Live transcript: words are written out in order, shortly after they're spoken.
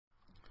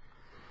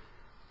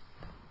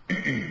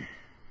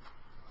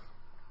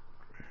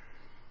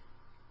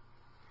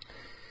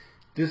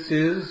This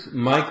is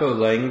Michael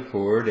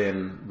Langford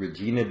and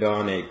Regina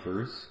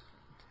Akers,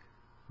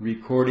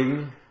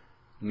 recording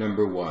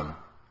number 1.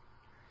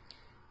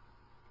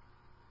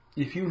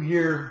 If you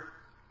hear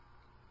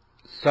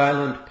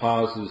silent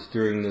pauses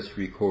during this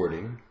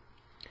recording,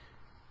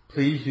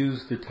 please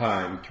use the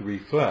time to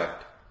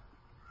reflect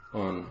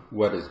on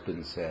what has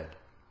been said.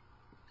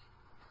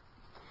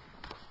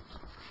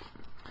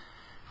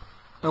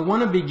 I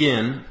want to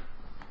begin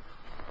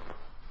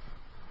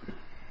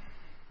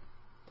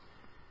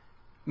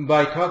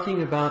by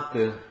talking about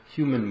the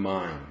human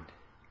mind.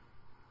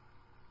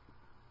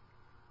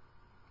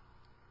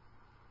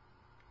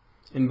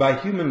 And by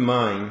human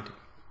mind,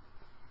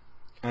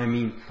 I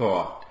mean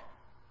thought,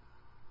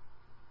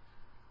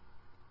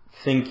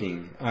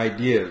 thinking,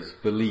 ideas,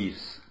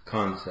 beliefs,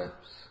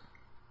 concepts.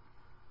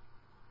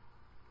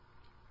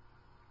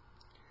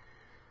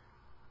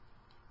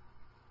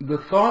 The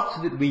thoughts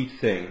that we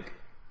think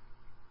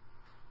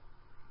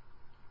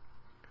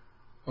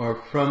are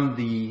from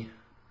the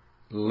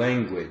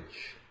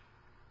language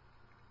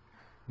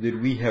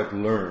that we have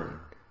learned.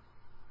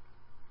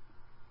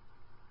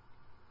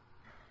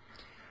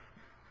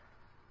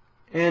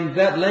 And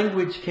that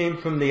language came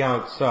from the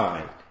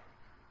outside.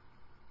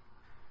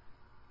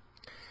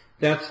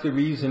 That's the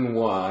reason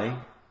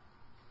why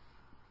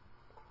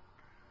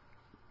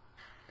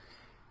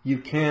you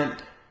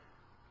can't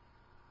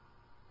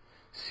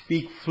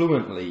speak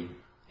fluently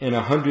in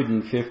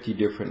 150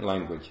 different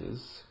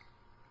languages,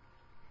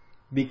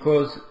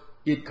 because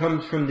it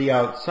comes from the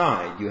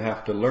outside. You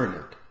have to learn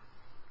it.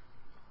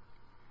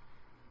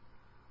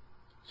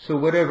 So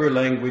whatever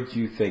language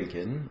you think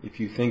in, if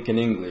you think in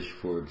English,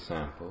 for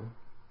example,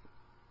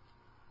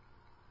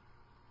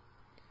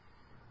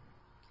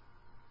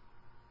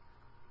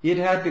 it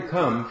had to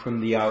come from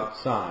the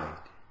outside.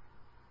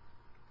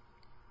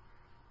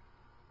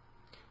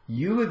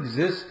 You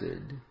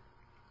existed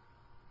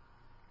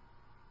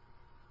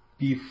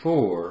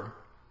before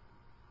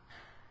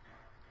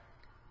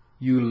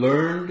you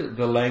learned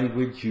the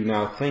language you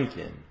now think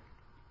in.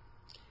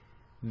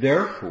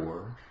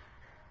 Therefore,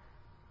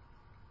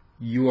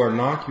 you are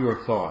not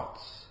your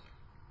thoughts.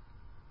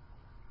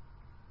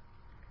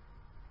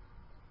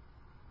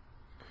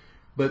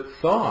 But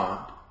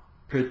thought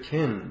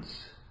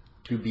pretends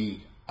to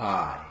be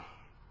I.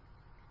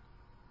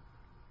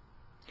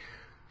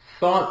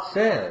 Thought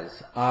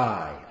says,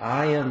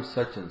 I am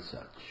such and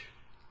such.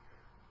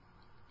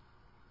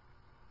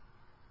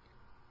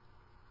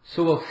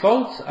 So a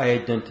false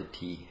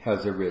identity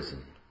has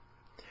arisen.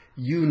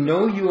 You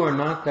know you are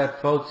not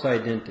that false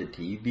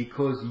identity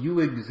because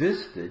you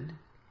existed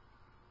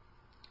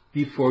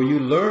before you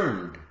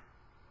learned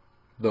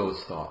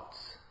those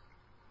thoughts.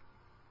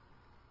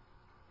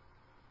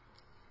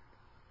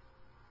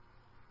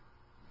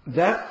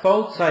 That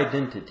false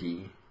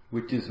identity,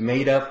 which is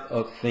made up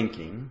of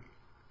thinking,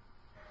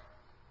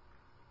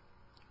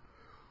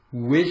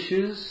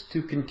 wishes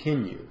to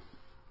continue.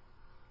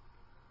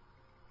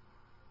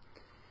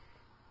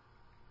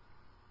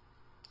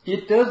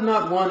 It does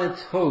not want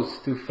its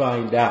host to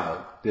find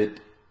out that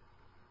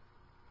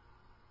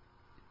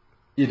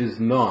it is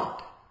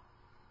not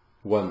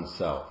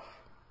oneself,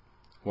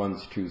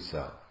 one's true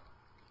self.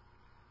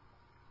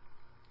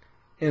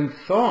 And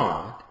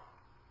thought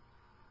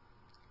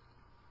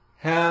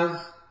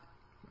has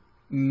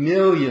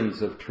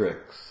millions of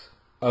tricks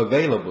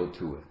available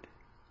to it.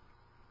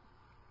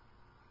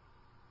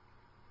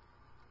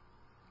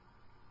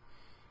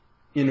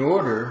 In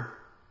order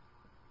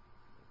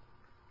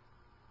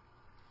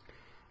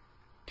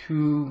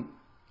to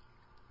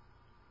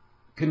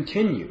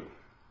continue,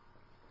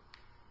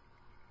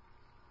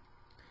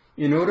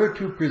 in order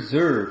to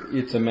preserve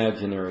its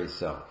imaginary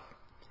self.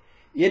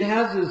 It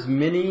has as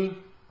many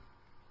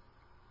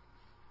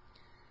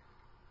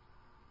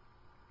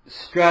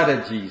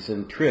strategies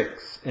and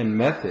tricks and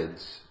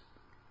methods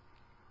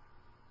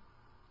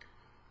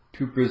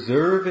to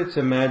preserve its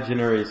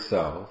imaginary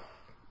self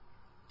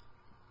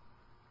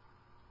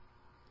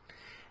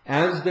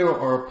as there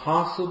are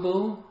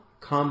possible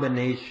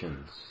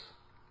combinations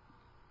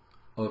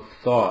of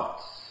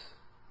thoughts,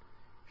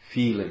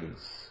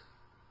 feelings,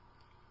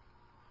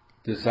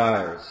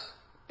 desires,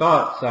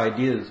 thoughts,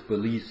 ideas,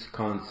 beliefs,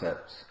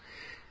 concepts.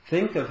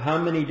 Think of how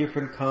many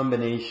different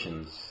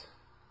combinations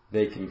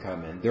they can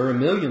come in. There are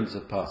millions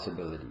of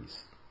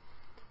possibilities.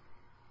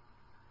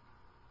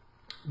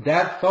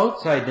 That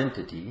false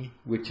identity,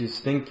 which is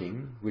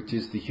thinking, which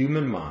is the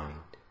human mind,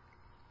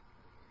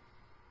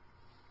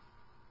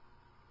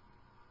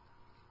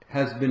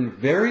 has been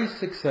very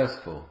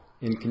successful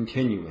in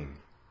continuing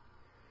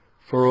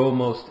for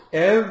almost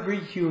every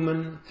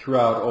human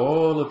throughout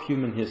all of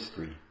human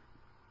history.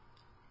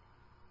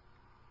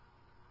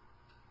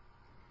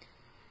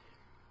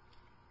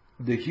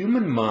 The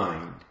human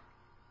mind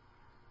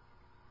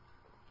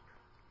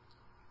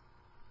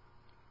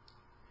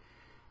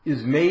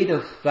is made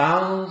of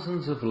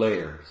thousands of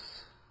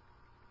layers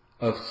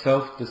of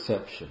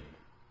self-deception.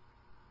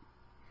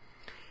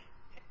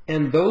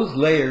 And those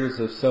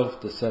layers of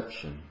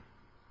self-deception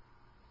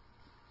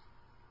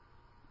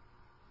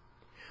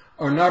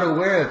are not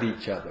aware of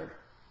each other.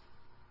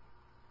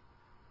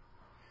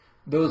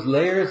 Those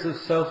layers of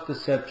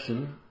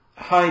self-deception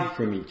hide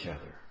from each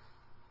other.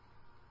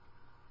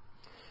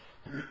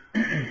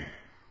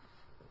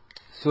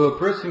 So a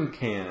person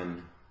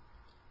can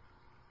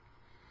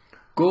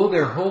go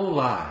their whole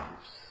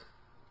lives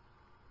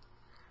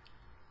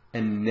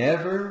and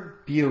never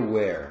be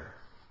aware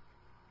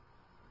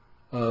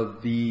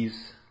of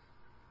these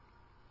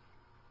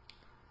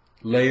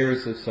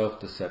layers of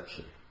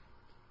self-deception.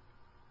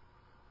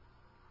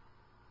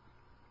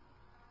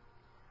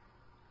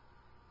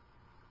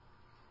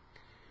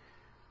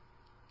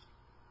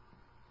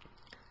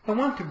 I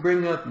want to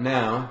bring up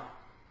now,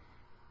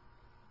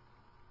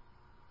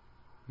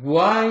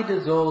 why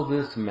does all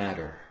this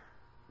matter?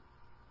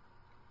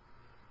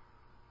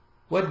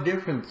 What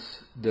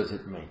difference does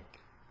it make?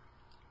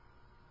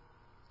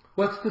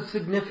 What's the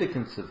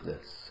significance of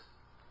this?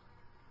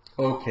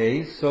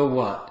 Okay, so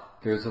what?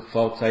 There's a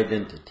false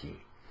identity.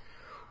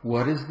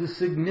 What is the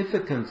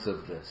significance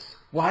of this?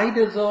 Why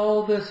does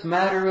all this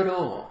matter at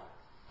all?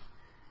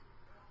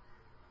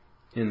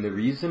 And the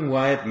reason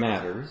why it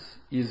matters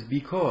is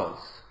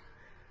because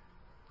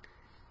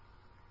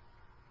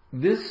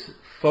this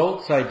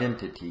false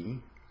identity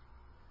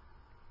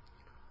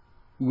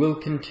will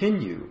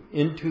continue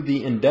into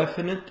the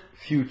indefinite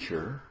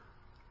future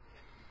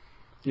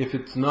if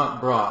it's not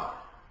brought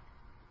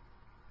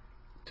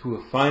to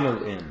a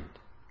final end.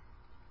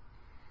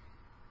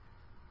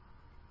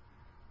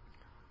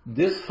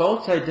 This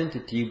false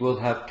identity will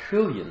have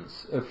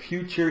trillions of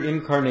future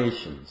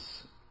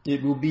incarnations.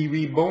 It will be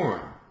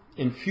reborn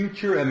in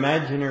future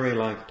imaginary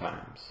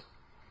lifetimes.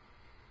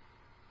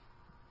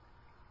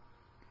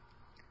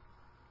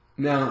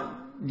 Now,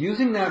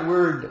 using that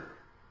word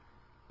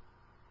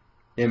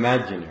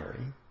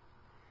imaginary,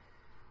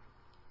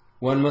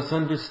 one must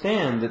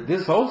understand that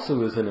this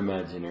also is an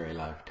imaginary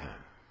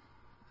lifetime.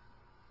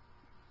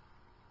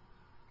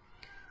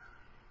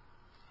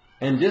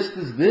 And just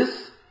as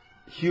this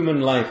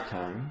human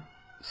lifetime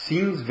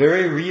seems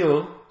very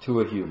real to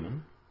a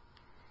human,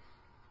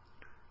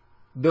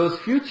 those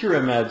future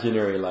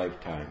imaginary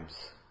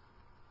lifetimes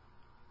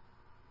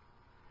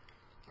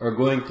are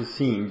going to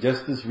seem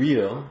just as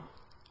real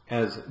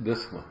as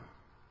this one.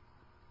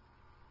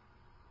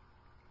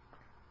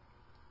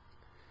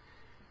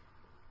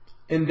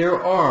 And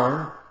there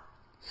are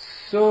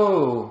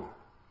so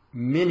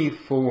many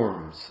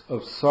forms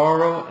of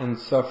sorrow and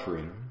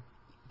suffering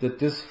that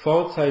this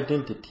false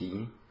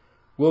identity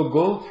will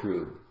go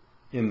through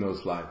in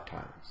those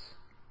lifetimes.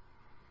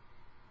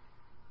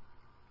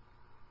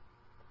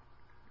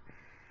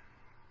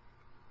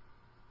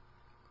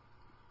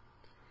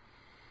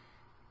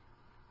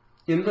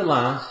 In the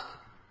last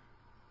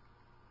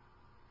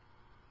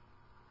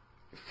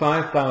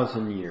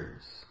 5,000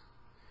 years,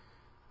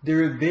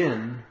 there have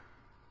been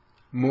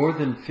more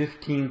than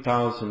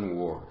 15,000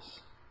 wars.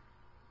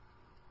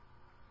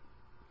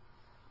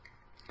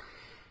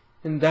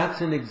 And that's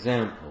an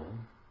example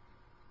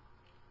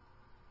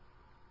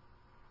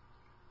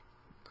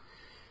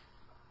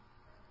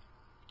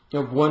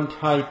of one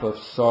type of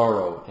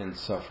sorrow and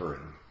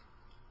suffering.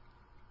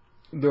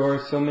 There are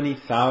so many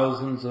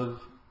thousands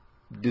of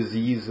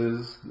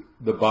diseases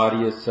the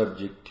body is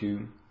subject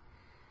to.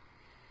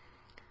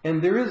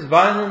 And there is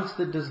violence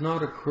that does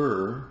not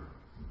occur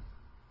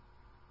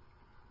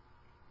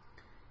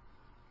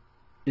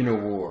in a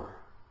war.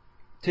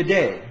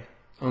 Today,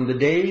 on the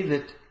day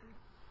that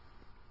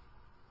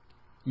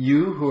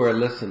you who are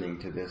listening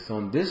to this,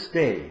 on this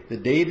day, the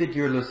day that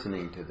you're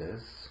listening to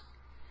this,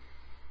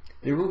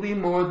 there will be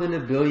more than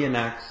 1 billion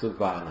acts of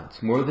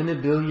violence. More than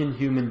 1 billion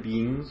human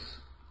beings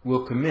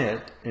will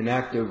commit an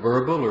act of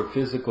verbal or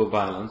physical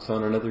violence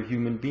on another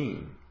human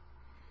being.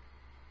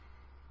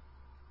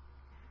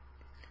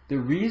 The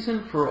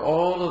reason for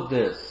all of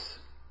this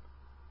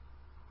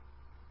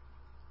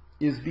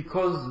is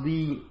because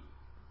the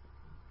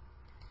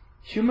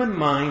human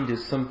mind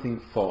is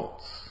something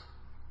false.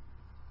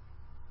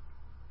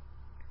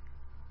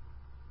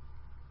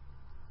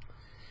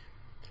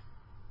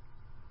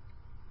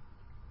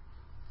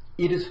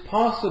 It is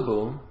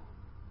possible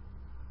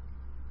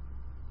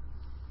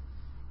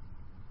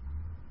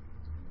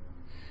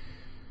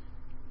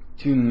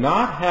to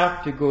not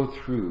have to go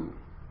through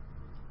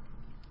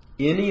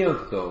any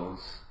of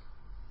those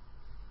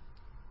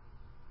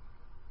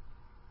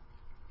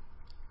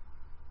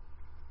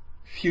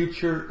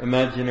future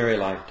imaginary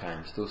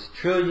lifetimes, those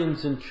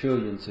trillions and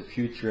trillions of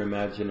future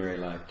imaginary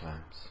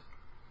lifetimes.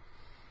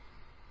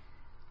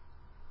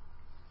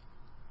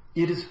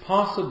 It is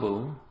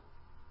possible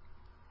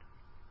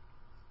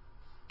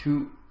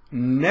to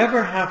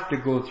never have to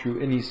go through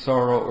any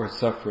sorrow or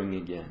suffering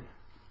again.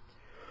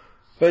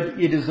 But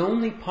it is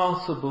only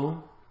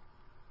possible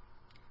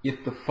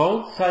if the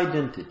false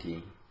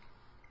identity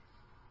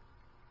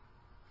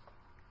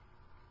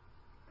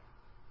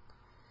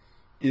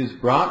is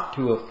brought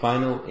to a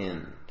final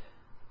end.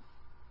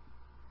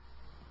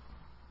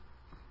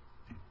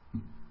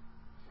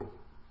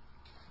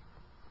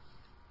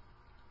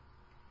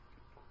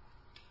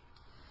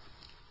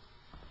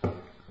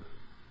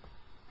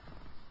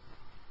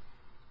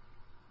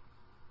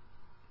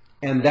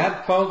 And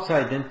that false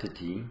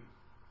identity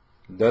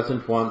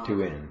doesn't want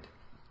to end.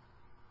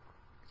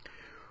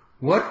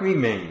 What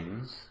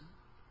remains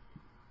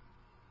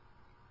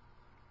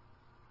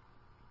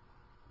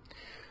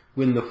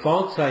when the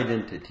false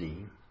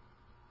identity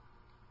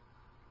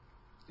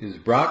is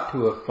brought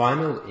to a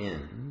final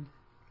end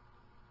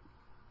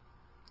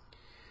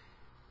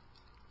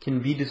can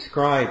be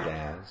described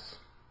as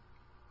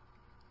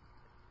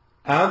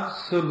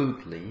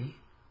absolutely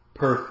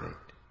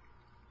perfect,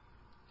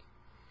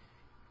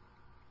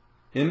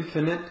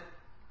 infinite,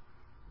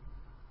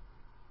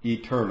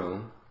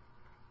 eternal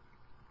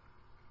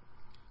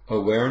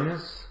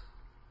awareness,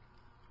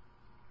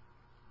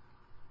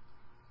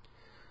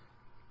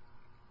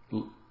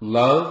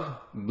 love,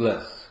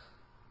 bliss.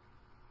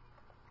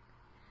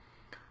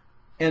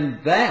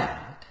 And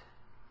that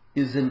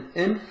is an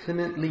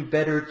infinitely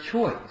better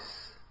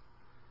choice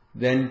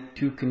than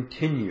to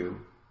continue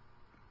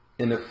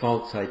in a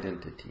false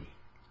identity.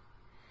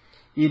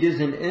 It is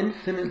an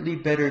infinitely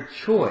better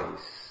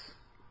choice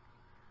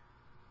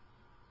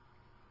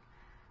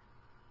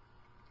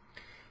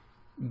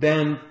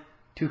than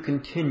to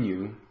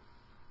continue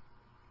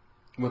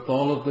with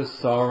all of the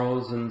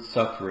sorrows and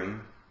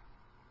suffering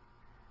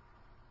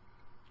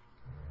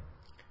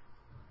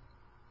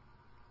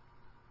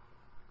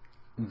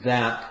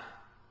that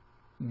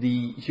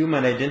the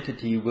human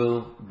identity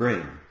will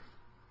bring.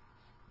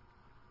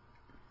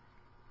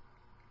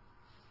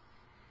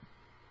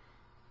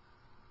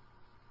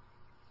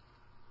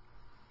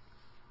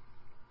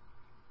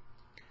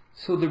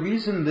 So the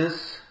reason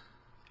this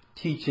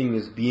teaching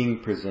is being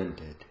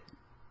presented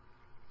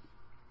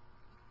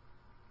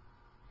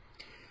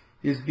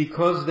is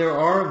because there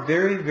are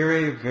very,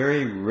 very,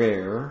 very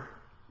rare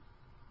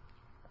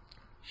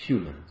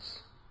humans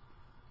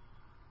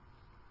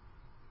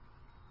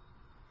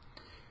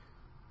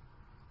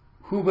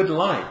who would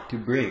like to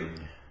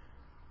bring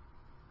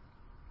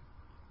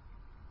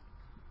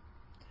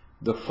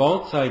the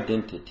false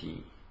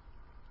identity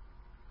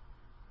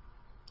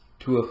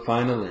to a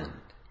final end,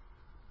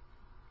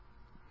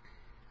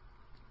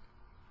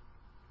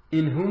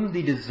 in whom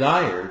the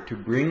desire to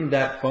bring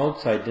that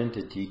false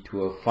identity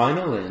to a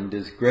final end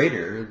is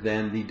greater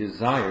than the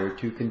desire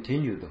to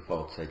continue the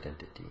false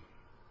identity.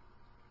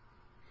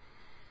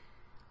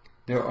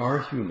 There are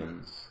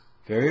humans,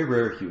 very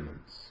rare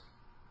humans,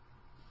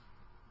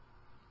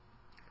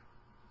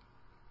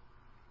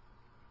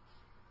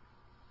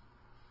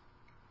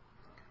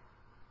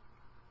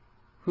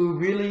 who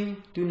really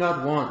do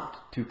not want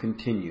to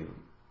continue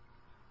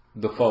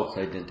the false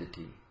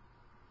identity,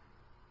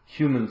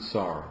 human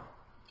sorrow.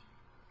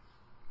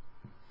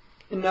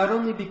 And not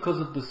only because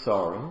of the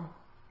sorrow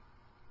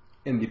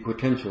and the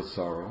potential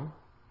sorrow,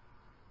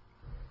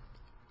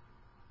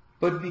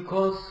 but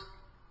because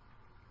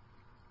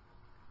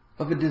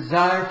of a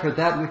desire for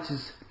that which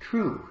is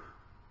true.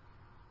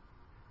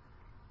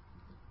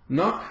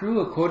 Not true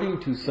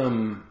according to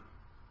some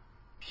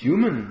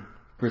human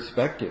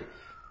perspective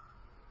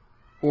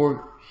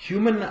or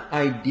human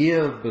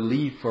idea of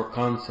belief or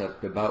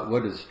concept about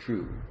what is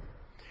true,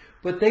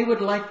 but they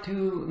would like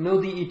to know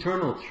the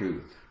eternal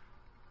truth,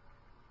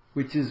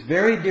 which is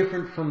very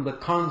different from the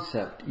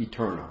concept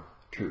eternal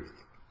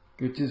truth,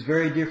 which is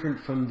very different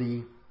from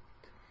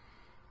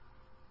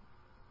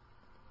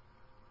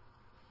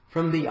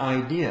the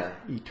idea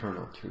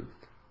eternal truth.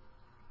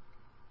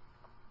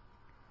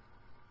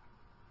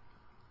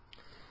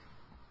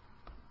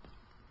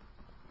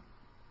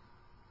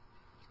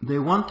 They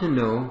want to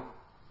know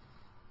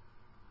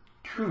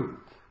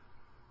truth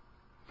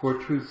for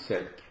truth's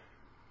sake.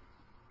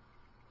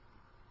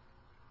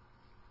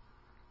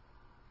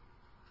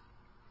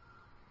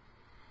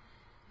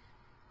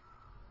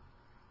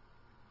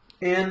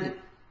 And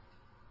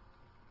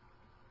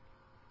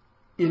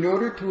in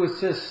order to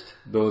assist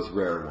those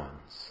rare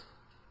ones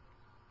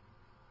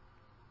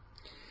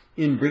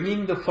in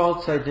bringing the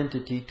false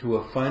identity to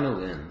a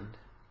final end,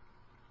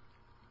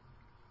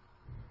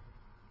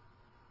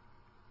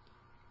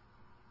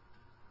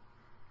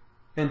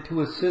 and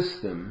to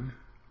assist them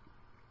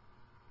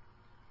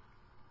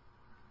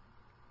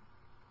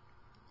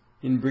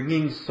in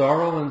bringing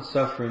sorrow and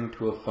suffering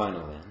to a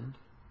final end,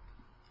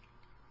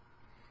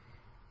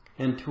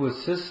 and to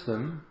assist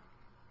them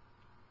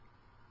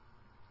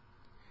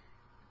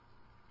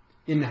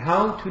in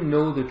how to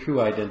know the true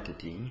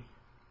identity,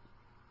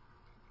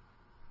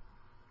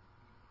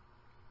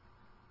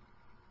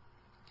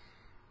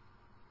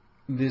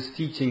 this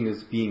teaching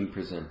is being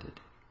presented.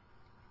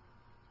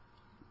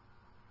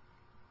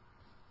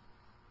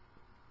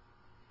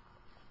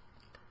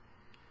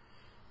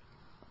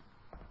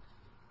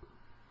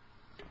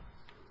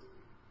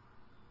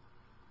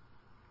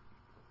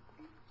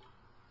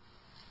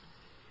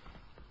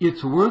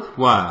 It's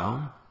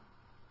worthwhile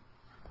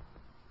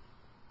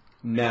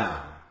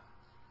now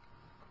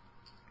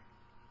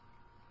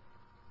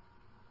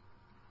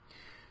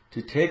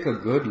to take a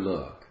good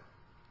look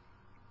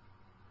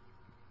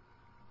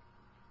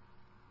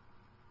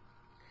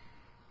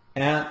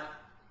at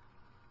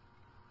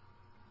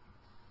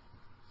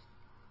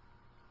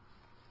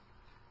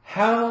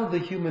how of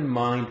the human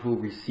mind will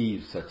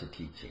receive such a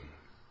teaching.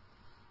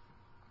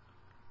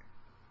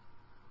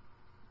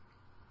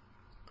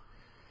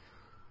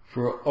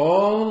 For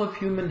all of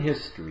human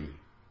history,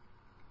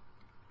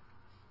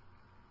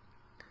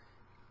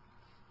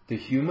 the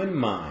human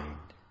mind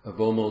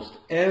of almost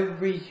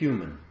every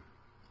human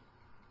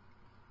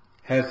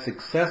has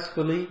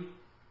successfully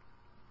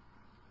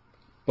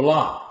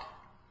blocked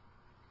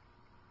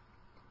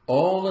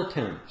all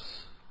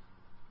attempts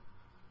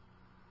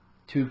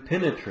to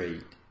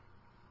penetrate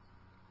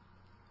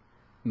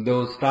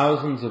those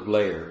thousands of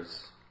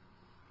layers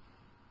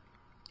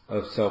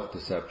of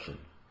self-deception.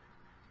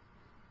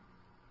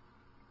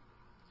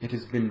 It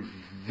has been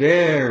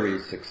very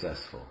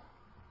successful,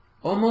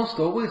 almost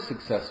always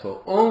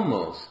successful,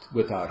 almost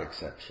without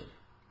exception.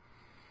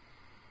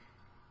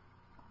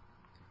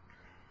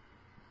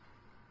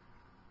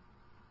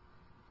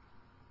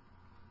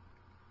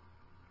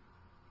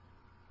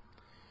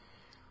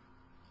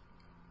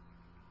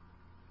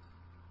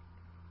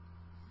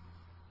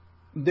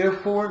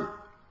 Therefore,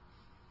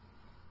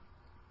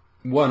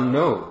 one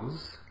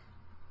knows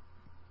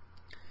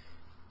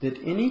that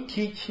any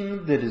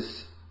teaching that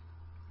is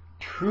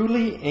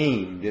truly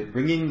aimed at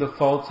bringing the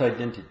false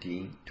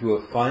identity to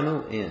a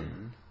final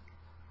end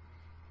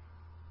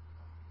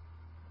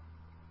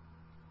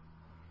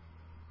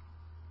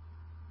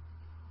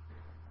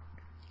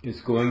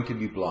is going to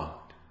be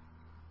blocked.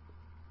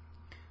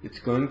 It's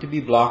going to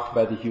be blocked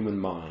by the human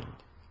mind.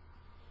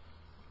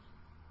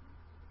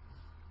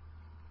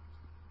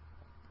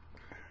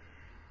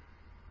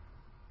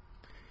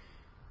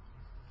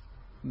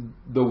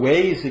 The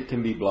ways it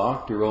can be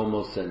blocked are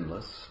almost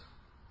endless.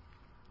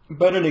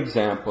 But an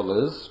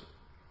example is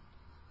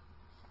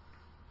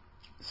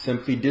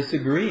simply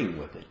disagreeing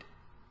with it.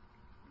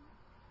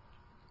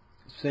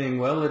 Saying,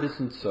 well, it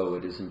isn't so,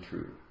 it isn't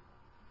true.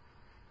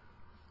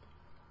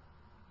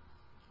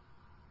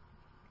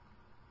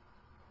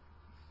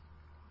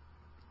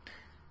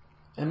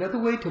 Another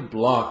way to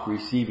block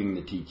receiving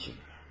the teaching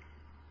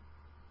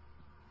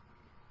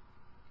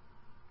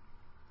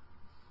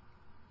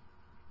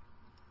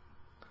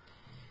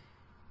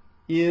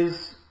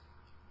is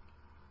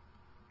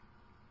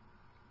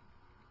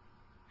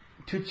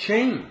to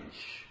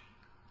change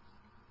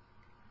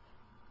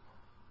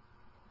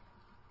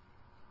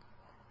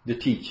the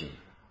teaching,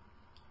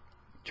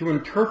 to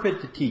interpret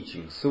the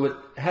teaching so it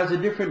has a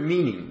different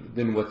meaning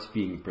than what's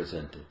being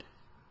presented.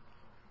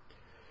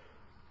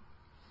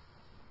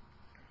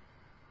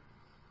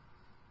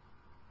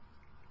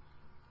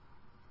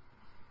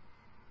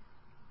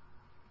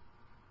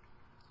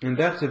 And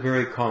that's a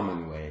very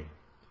common way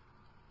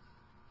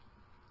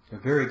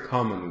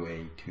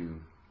to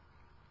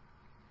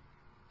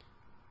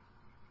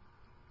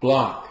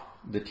block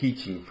the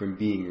teaching from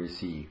being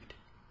received.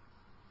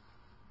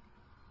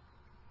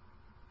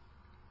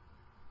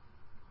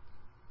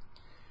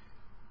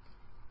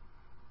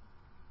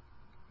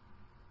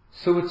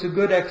 So it's a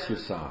good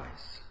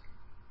exercise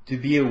to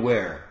be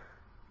aware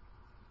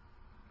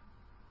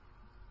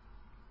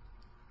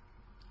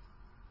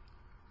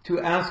to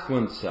ask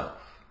oneself,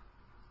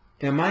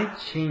 am I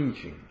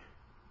changing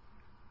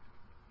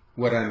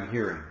what I'm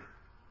hearing?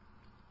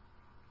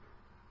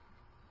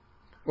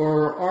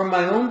 Or are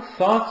my own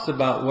thoughts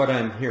about what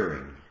I'm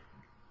hearing,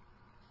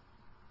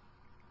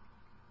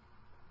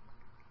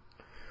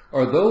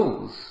 are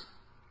those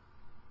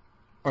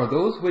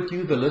what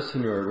you, the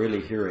listener, are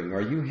really hearing?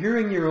 Are you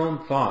hearing your own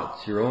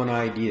thoughts, your own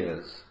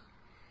ideas?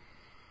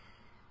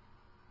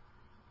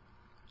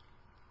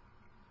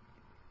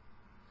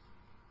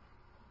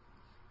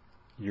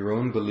 Your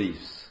own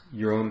beliefs,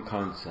 your own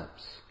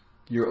concepts,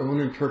 your own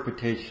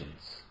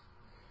interpretations?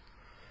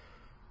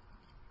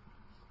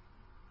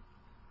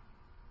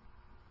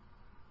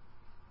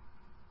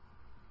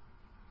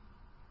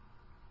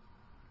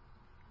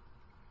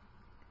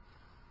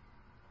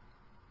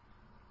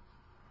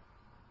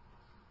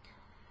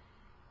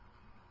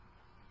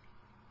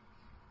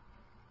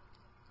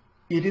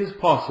 It is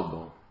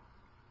possible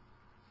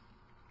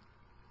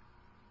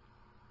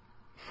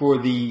for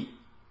the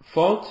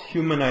false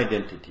human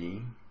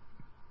identity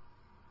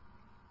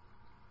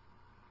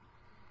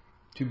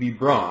to be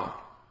brought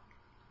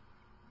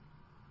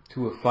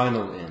to a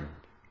final end.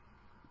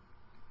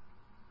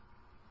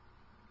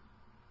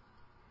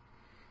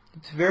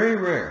 It's very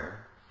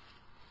rare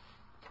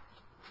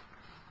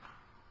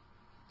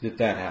that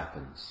that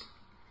happens.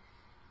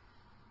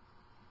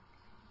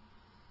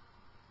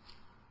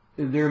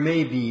 There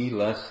may be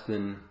less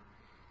than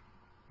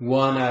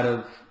 1 out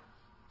of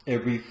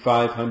every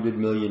 500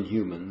 million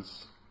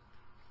humans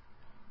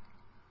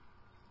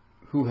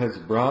who has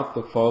brought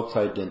the false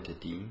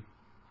identity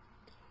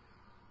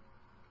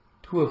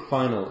to a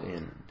final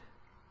end.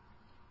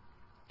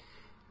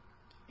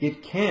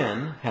 It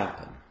can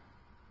happen.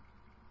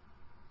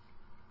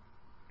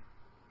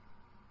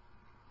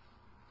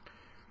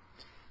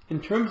 In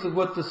terms of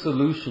what the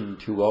solution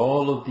to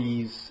all of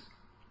these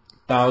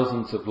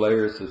thousands of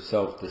layers of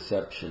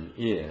self-deception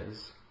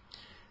is,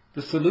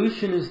 the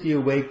solution is the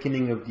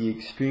awakening of the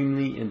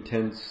extremely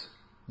intense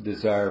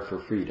desire for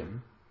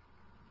freedom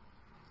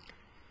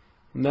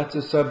And that's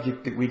a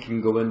subject that we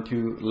can go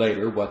into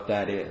later, what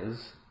that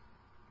is.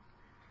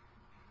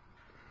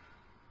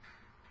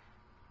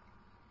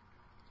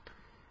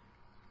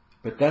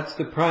 But that's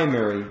the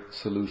primary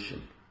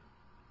solution.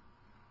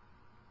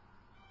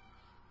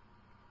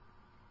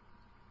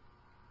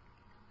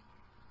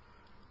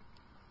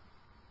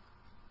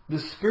 The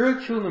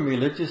spiritual and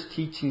religious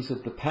teachings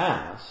of the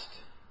past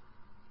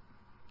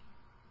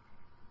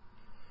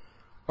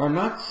are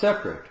not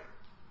separate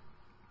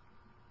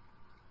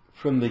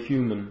from the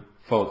human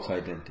false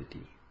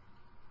identity.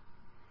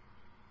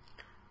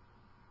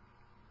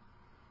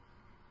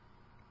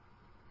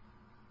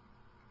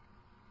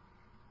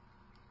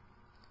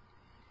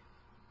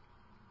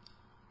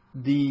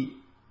 The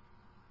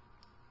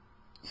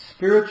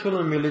spiritual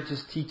and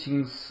religious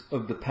teachings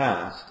of the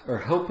past are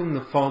helping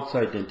the false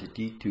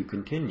identity to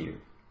continue.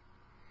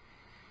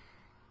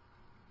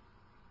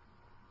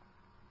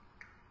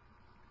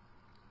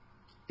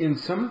 In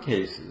some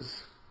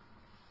cases,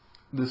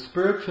 the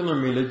spiritual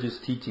and religious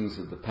teachings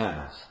of the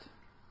past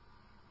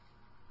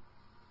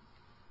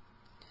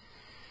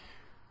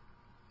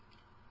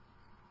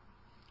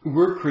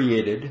were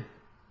created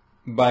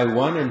by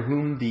one in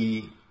whom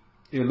the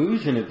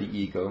illusion of the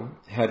ego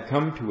had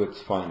come to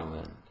its final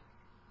end.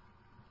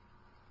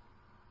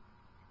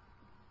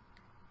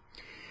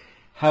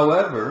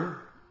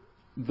 However,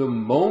 the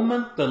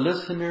moment the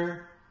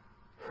listener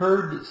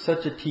heard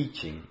such a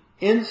teaching,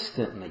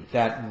 instantly,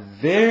 that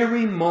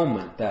very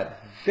moment, that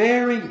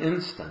very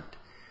instant,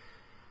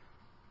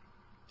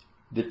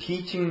 the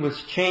teaching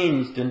was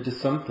changed into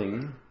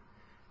something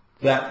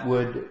that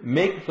would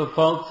make the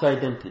false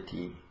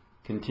identity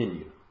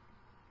continue.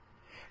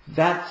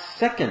 That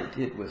second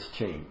it was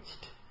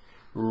changed.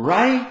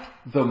 Right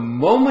the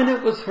moment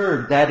it was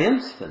heard, that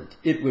instant,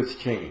 it was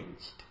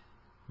changed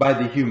by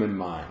the human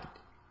mind.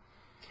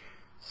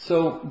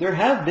 So there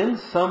have been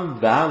some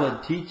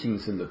valid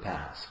teachings in the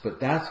past, but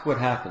that's what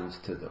happens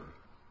to them.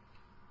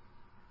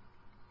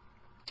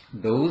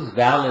 Those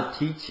valid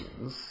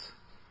teachings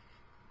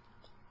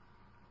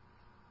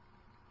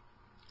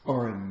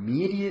are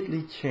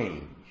immediately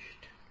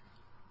changed,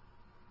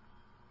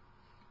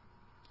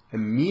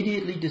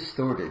 immediately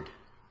distorted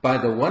by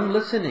the one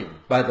listening,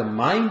 by the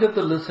mind of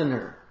the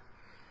listener,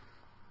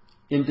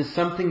 into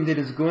something that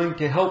is going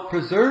to help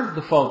preserve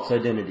the false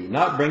identity,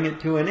 not bring it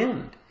to an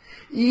end.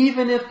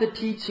 Even if the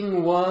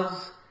teaching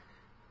was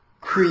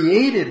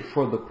created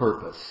for the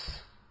purpose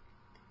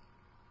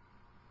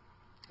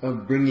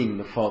of bringing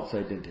the false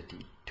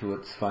identity to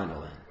its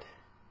final end.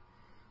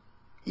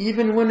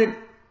 Even when it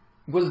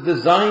was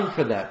designed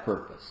for that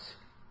purpose,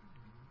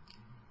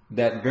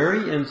 that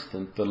very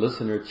instant the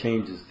listener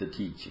changes the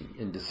teaching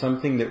into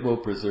something that will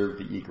preserve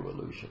the ego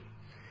illusion.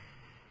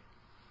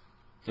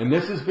 And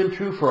this has been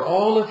true for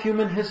all of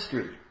human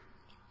history.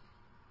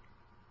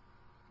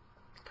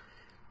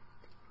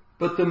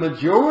 But the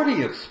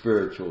majority of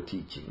spiritual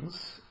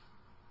teachings,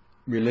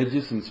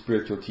 religious and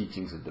spiritual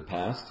teachings of the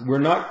past, were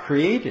not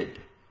created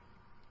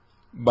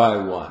by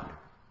one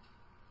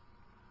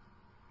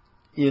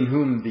in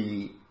whom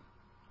the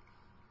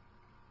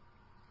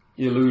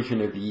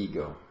illusion of the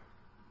ego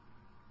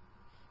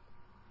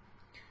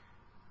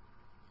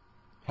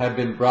had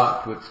been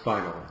brought to its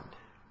final end.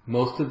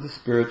 Most of the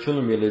spiritual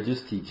and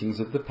religious teachings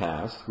of the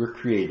past were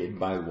created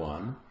by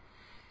one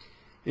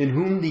in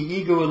whom the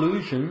ego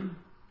illusion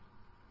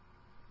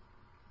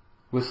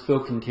was still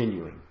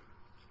continuing.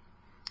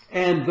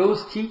 And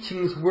those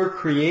teachings were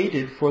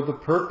created for the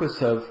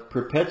purpose of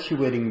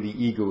perpetuating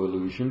the ego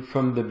illusion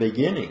from the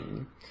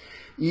beginning,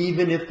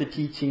 even if the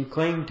teaching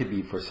claimed to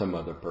be for some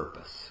other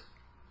purpose.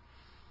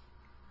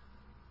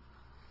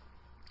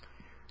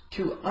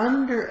 To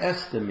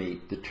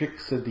underestimate the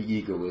tricks of the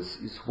ego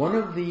is one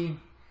of the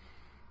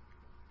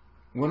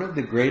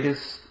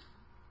greatest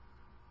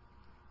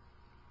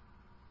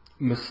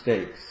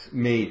mistakes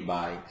made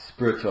by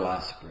spiritual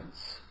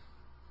aspirants.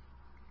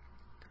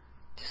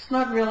 Just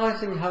not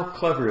realizing how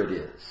clever it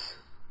is.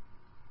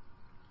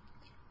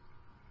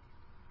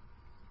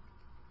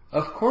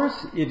 Of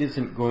course, it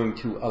isn't going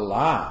to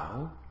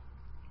allow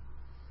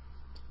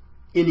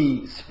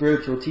any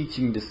spiritual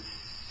teaching to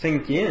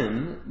sink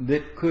in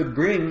that could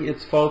bring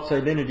its false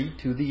identity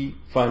to the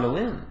final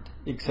end,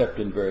 except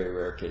in very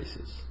rare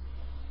cases.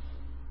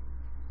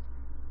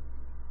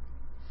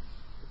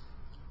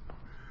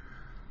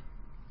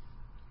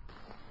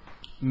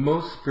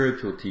 Most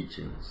spiritual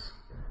teachings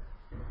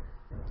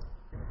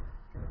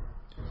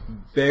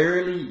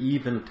barely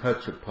even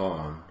touch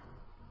upon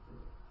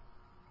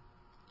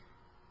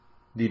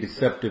the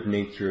deceptive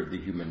nature of the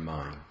human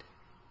mind.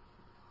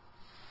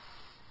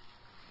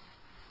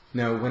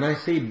 Now, when I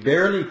say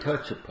barely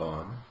touch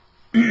upon,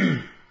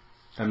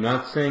 I'm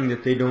not saying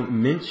that they don't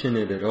mention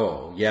it at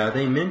all. Yeah,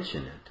 they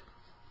mention it.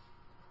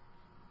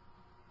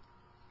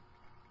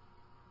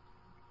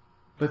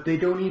 But they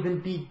don't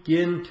even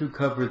begin to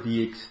cover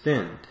the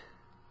extent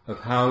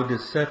of how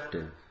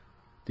deceptive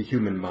the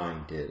human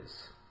mind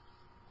is.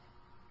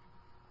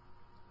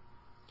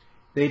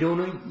 They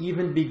don't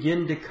even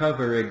begin to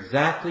cover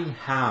exactly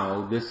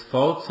how this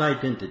false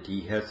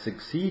identity has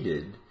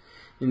succeeded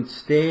in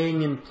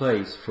staying in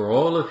place for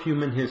all of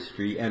human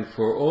history and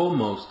for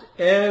almost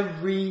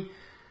every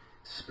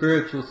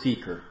spiritual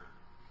seeker.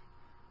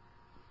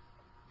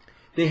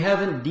 They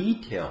haven't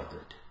detailed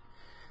it.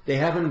 They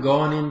haven't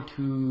gone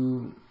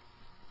into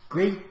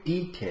great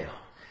detail.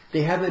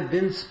 They haven't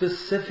been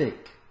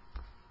specific.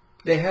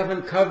 They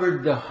haven't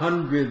covered the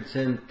hundreds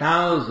and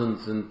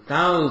thousands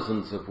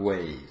of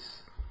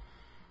ways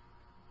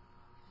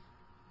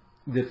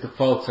that the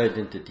false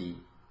identity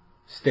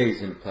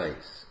stays in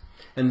place,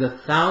 and the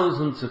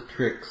thousands of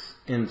tricks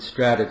and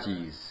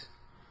strategies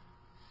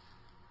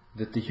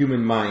that the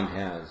human mind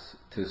has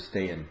to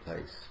stay in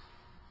place.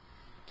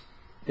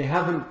 They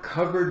haven't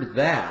covered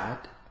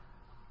that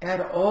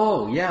at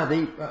all.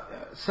 Yeah,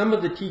 some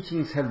of the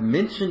teachings have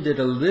mentioned it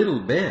a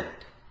little bit.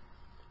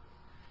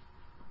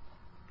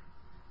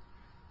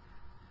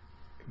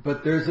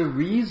 But there's a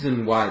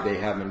reason why they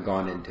haven't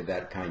gone into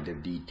that kind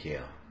of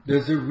detail.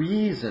 There's a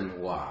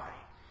reason why.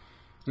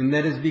 And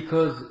that is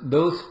because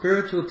those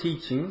spiritual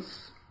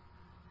teachings,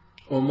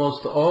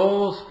 almost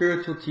all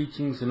spiritual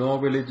teachings and all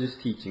religious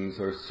teachings,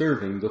 are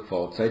serving the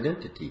false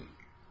identity.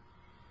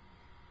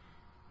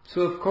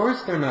 So of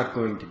course they're not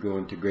going to go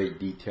into great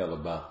detail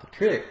about the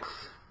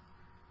tricks.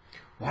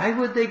 Why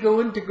would they go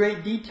into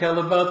great detail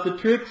about the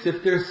tricks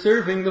if they're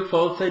serving the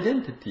false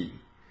identity?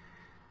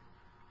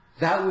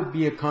 That would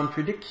be a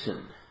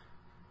contradiction.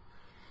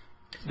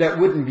 That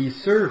wouldn't be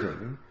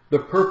serving the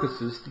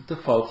purposes that the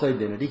false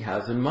identity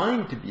has in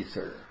mind to be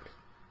served.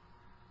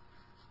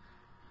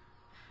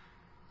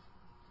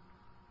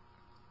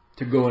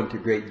 To go into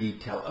great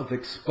detail of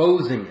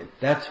exposing it.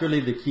 That's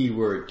really the key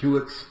word. To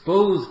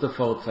expose the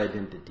false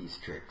identity's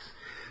tricks.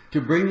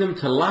 To bring them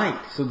to light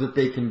so that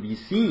they can be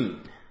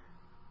seen.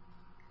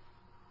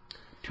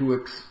 To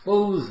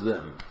expose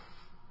them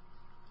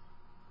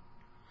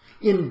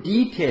in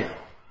detail.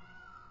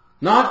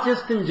 Not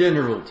just in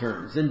general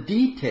terms, in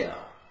detail.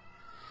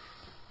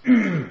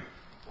 Now,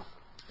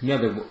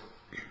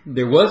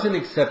 there was an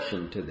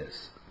exception to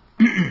this.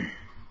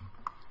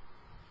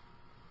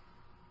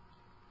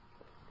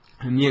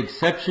 And the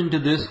exception to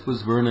this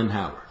was Vernon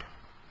Howard.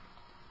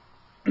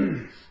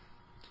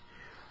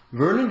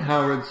 Vernon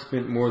Howard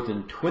spent more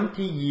than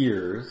 20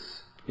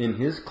 years in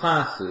his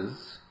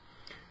classes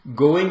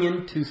going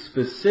into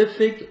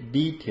specific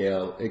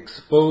detail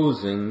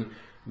exposing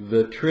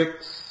the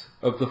tricks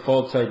of the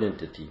false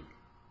identity,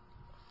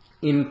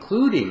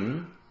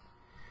 including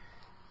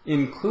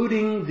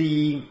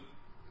the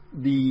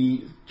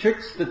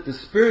tricks that the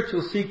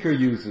spiritual seeker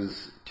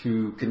uses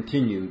to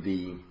continue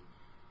the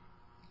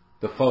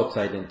false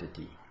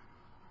identity.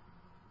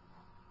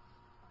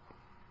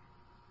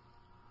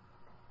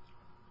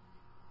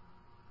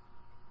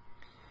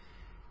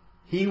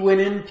 He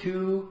went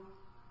into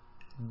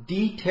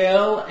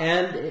detail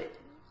and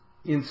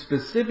in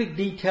specific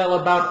detail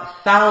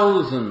about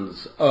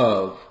thousands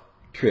of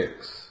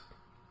tricks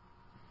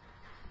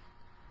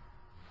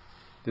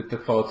that the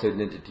false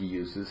identity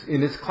uses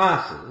in his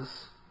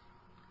classes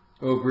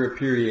over a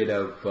period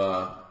of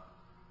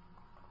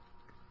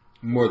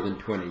more than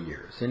 20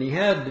 years. And he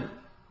had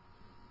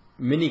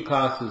many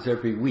classes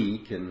every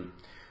week, and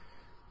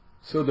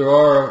so there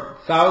are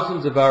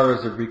thousands of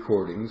hours of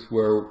recordings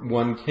where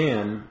one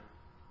can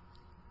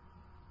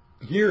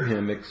hear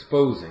him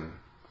exposing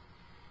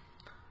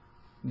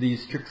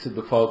these tricks of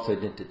the false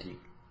identity.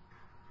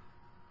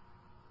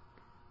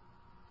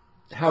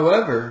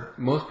 However,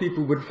 most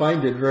people would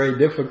find it very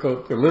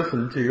difficult to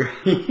listen to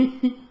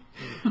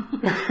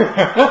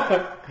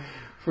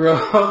for a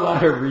whole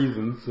lot of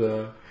reasons.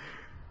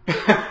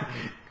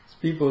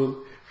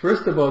 People,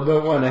 first of all,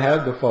 don't want to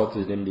have the false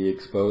identity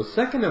exposed.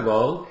 Second of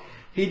all,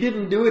 he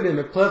didn't do it in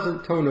a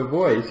pleasant tone of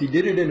voice. He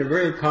did it in a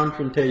very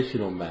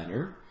confrontational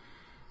manner.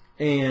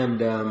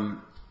 And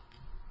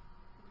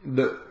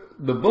the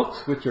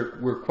books, which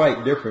were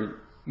quite different,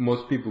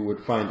 most people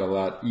would find a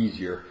lot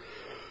easier.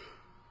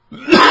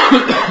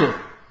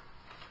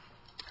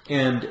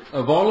 And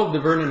of all of the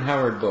Vernon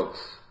Howard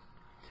books,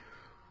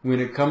 when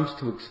it comes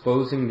to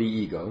exposing the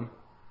ego,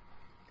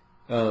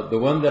 the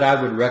one that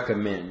I would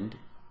recommend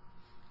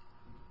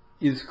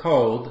is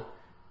called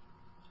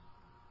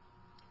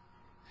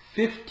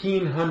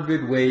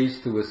 1500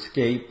 Ways to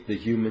Escape the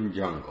Human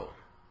Jungle.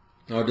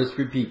 I'll just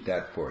repeat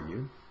that for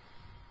you.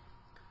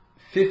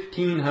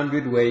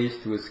 1500 Ways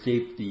to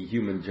Escape the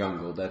Human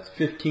Jungle. That's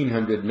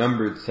 1500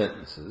 numbered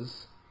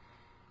sentences.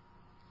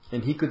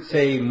 And he could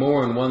say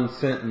more in one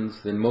sentence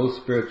than most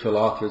spiritual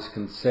authors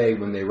can say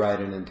when they write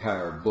an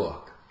entire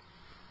book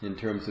in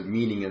terms of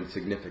meaning and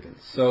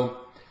significance. So,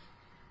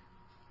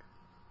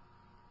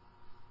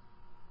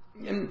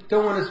 and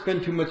don't want to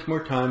spend too much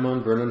more time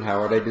on Vernon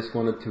Howard. I just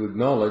wanted to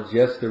acknowledge,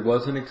 yes, there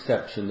was an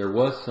exception. There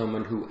was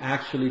someone who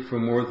actually for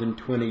more than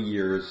 20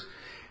 years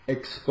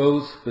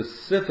exposed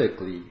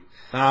specifically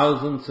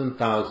thousands and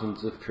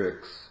thousands of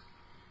tricks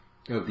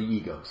of the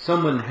ego.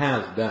 Someone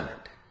has done it.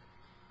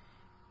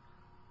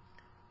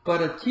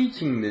 But a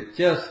teaching that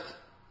just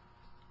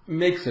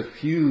makes a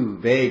few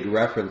vague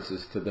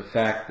references to the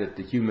fact that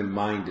the human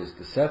mind is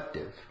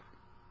deceptive,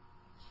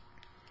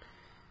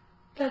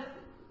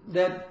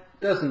 that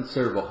doesn't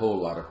serve a whole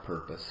lot of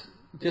purpose,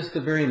 just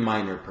a very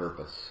minor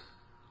purpose.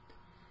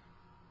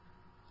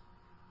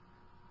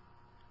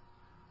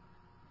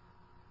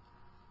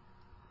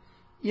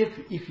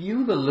 If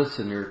you, the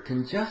listener,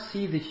 can just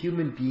see that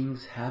human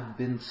beings have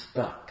been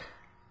stuck,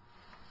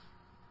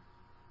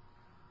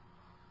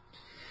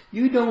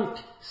 you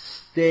don't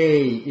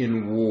stay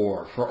in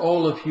war for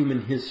all of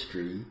human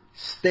history,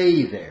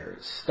 stay there,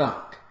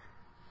 stuck.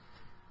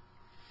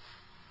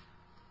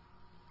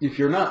 If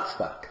you're not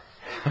stuck,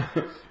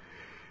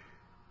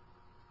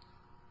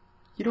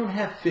 you don't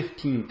have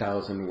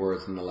 15,000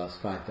 wars in the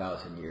last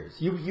 5,000 years.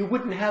 You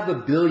wouldn't have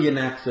 1 billion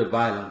acts of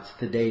violence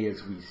today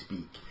as we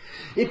speak.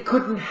 It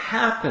couldn't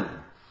happen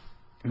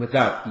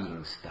without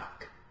being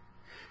stuck.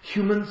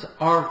 Humans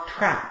are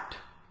trapped,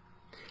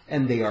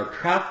 and they are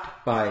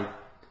trapped by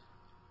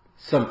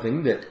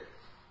something that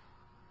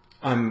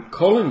I'm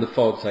calling the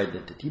false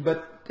identity,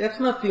 but that's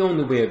not the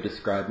only way of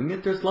describing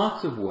it. There's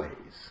lots of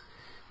ways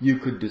you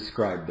could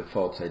describe the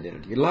false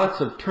identity,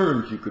 lots of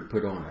terms you could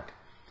put on it.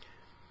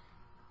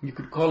 You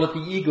could call it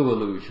the ego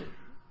illusion.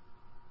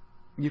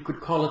 You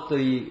could call it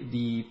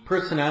the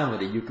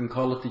personality. You can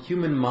call it the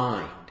human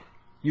mind.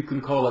 You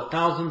can call it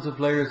thousands of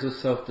layers of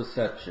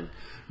self-deception.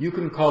 You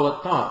can call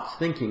it thoughts,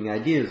 thinking,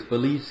 ideas,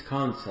 beliefs,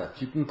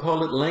 concepts. You can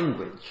call it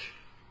language,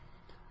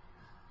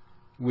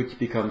 which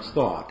becomes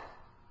thought.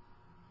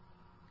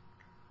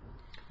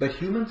 But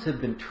humans have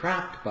been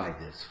trapped by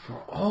this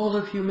for all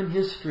of human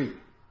history.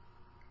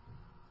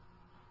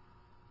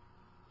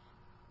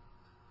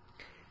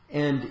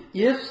 And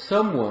if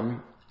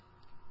someone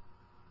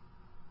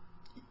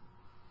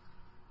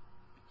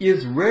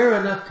is rare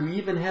enough to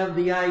even have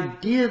the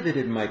idea that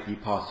it might be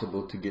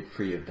possible to get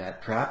free of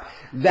that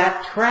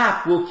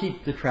trap will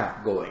keep the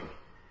trap going.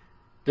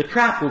 The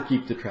trap will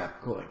keep the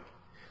trap going.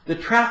 The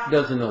trap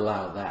doesn't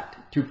allow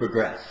that to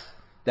progress,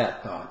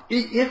 that thought,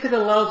 if it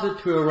allows it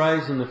to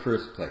arise in the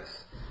first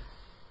place.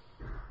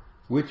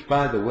 Which,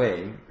 by the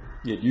way,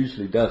 it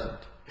usually doesn't.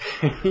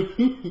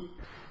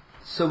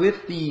 So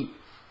if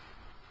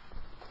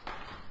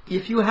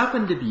you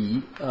happen to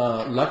be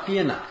lucky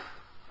enough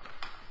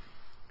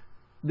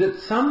that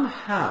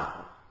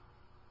somehow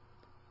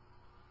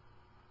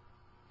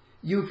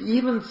you've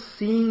even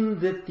seen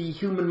that the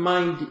human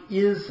mind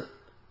is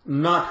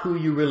not who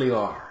you really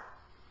are,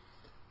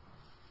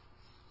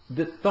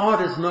 that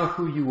thought is not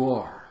who you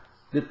are,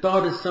 that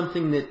thought is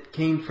something that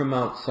came from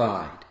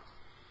outside,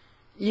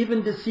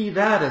 even to see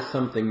that as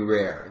something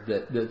rare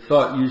that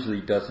thought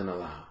usually doesn't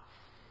allow.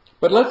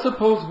 But let's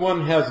suppose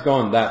one has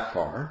gone that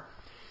far,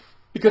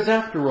 because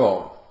after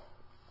all,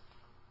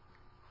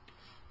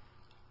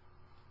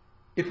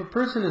 if a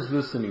person is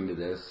listening to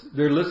this,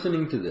 they're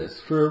listening to this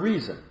for a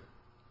reason.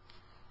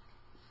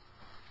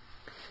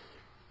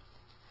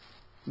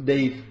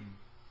 They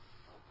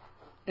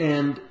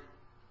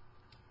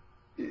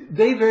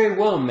very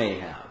well may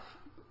have.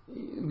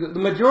 The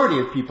majority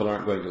of people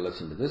aren't going to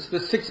listen to this. The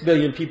 6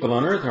 billion people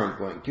on earth aren't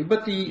going to,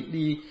 but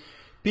the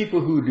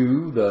people who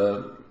do,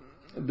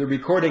 the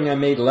recording I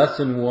made,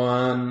 lesson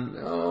 1,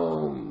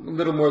 a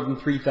little more than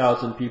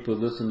 3,000 people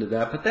listen to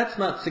that, but that's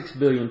not 6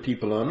 billion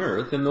people on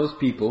earth, and those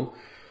people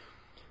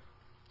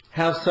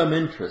have some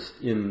interest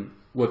in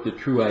what the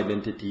true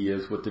identity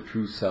is, what the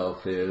true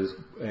self is,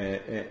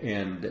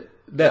 and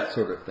that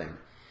sort of thing.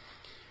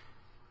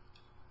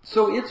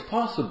 So it's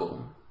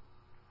possible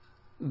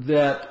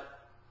that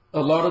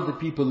a lot of the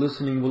people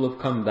listening will have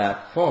come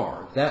that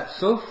far,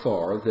 so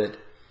far that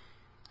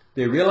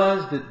they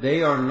realize that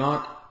they are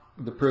not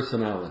the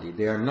personality,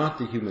 they are not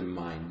the human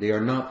mind, they are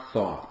not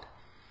thought,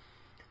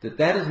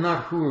 that is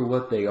not who or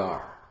what they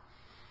are,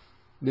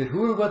 that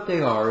who or what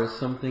they are is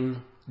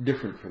something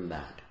different from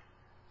that.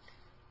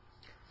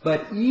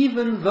 But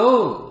even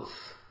those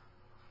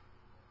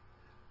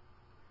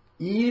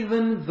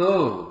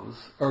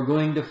are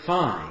going to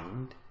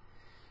find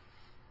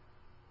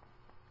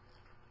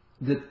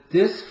that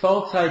this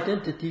false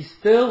identity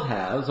still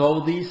has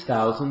all these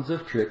thousands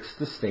of tricks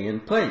to stay in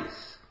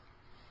place.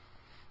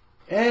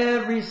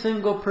 Every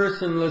single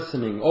person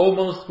listening,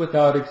 almost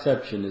without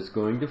exception, is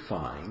going to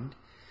find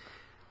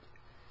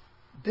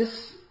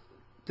this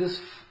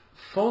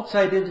false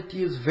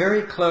identity is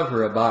very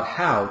clever about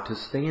how to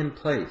stay in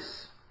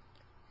place,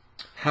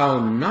 how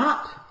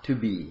not to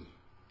be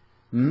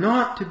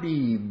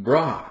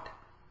brought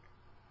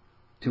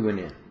to an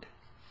end.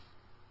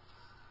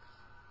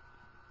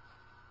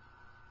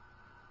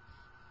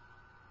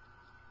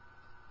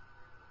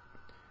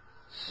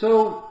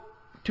 So,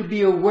 to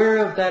be aware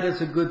of that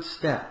is a good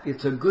step.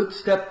 It's a good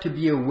step to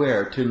be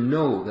aware, to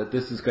know that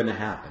this is going to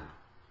happen.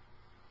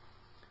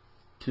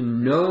 To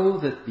know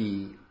that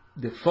the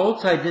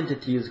false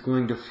identity is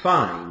going to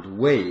find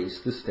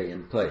ways to stay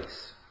in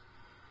place.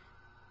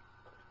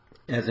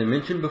 As I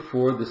mentioned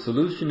before, the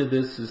solution to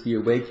this is the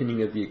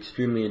awakening of the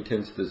extremely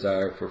intense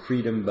desire for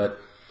freedom, but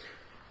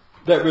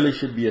that really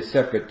should be a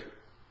separate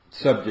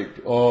subject,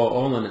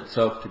 all in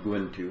itself to go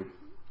into.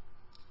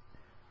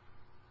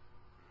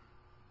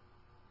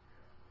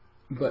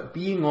 But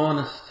being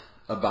honest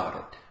about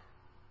it,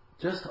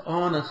 just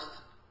honest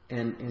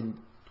and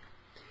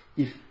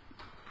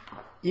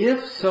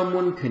if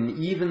someone can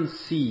even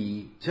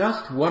see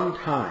just one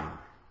time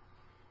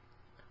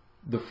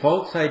the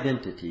false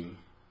identity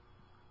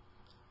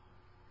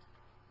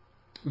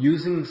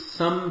using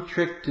some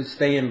trick to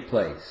stay in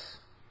place,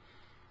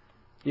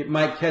 it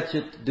might catch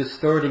it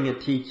distorting a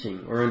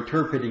teaching or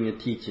interpreting a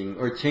teaching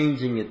or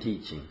changing a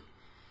teaching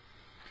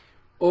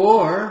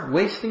or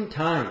wasting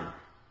time.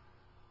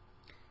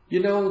 You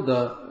know,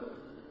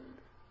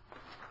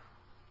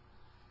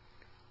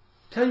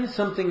 tell you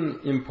something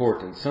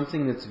important,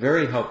 something that's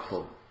very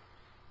helpful.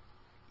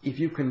 If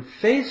you can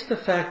face the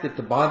fact that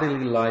the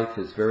bodily life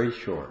is very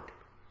short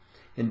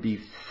and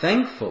be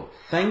thankful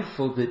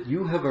that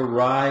you have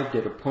arrived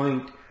at a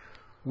point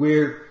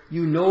where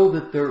you know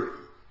that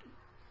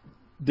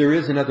there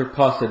is another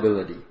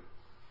possibility,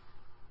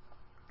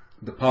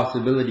 the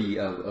possibility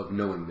of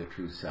knowing the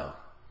true self.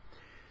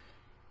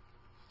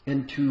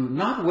 And to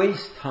not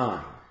waste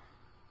time,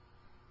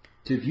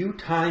 to view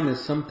time as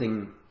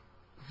something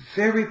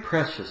very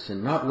precious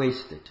and not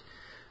waste it.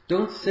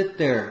 Don't sit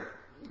there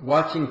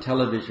watching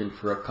television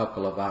for a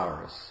couple of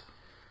hours.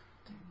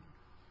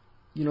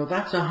 You know,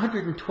 that's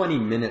 120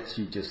 minutes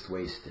you just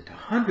wasted.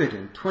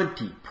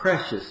 120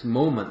 precious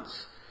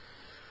moments.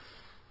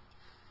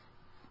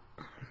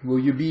 Will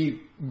you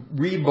be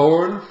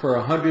reborn for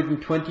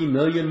 120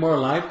 million more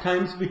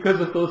lifetimes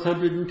because of those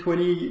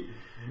 120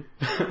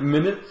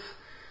 minutes?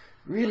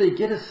 Really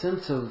get a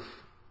sense of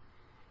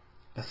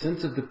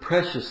the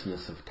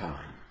preciousness of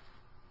time.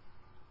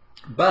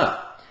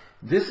 But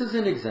this is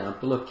an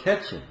example of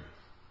catching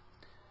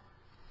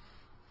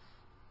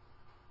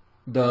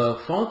the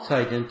false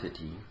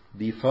identity,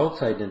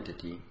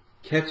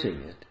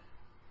 catching it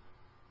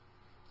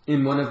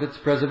in one of its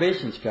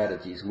preservation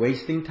strategies,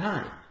 wasting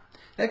time.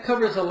 That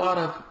covers a lot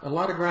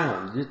of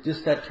ground,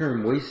 just that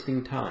term,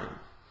 wasting time.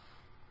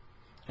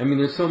 I mean,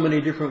 there's so many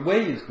different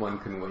ways one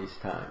can waste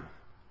time.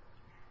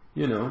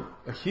 You know,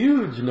 a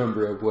huge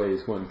number of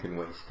ways one can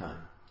waste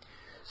time.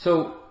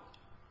 So,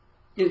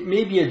 it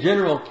may be a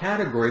general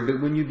category,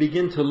 but when you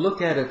begin to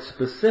look at it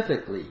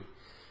specifically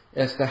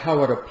as to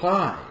how it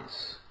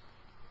applies,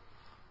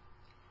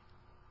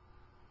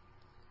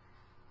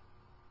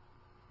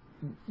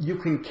 you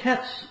can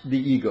catch the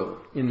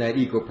ego in that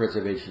ego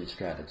preservation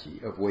strategy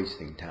of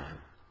wasting time.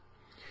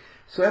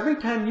 So every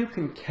time you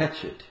can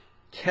catch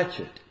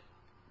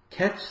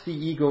the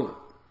ego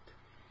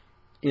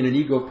in an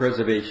ego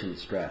preservation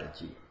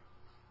strategy,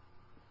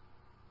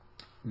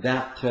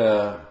 that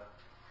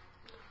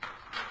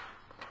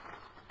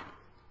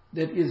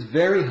is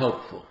very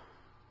helpful.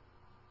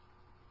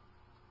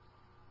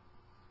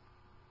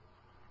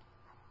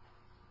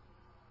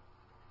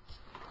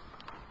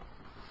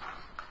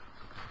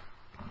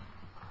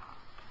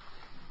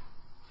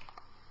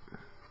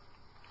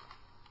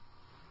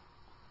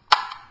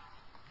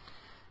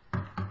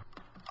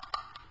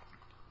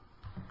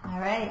 All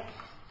right.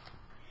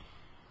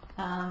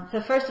 So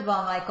first of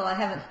all, Michael, I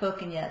haven't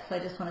spoken yet, so I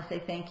just want to say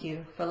thank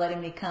you for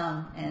letting me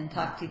come and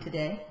talk to you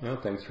today. No,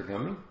 thanks for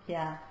coming.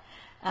 Yeah.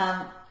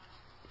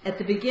 At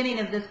the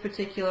beginning of this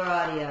particular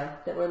audio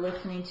that we're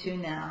listening to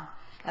now,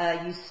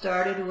 you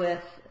started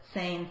with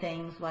saying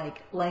things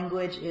like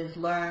language is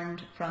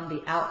learned from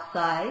the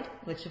outside,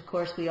 which of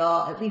course we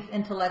all at least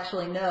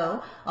intellectually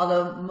know,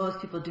 although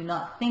most people do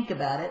not think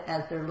about it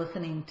as they're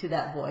listening to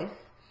that voice,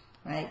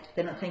 right?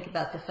 They don't think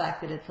about the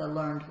fact that it's a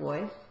learned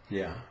voice.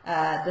 Yeah.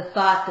 The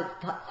thought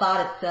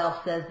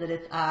itself says that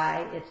it's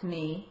I, it's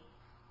me.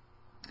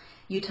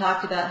 You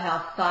talked about how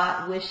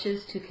thought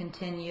wishes to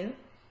continue.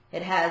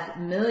 It has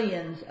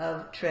millions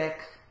of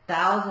tricks,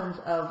 thousands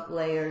of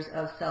layers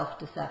of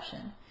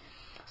self-deception.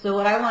 So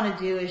what I want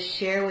to do is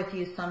share with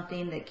you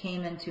something that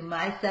came into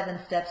my 7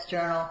 Steps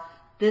journal.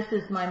 This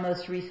is my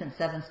most recent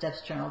 7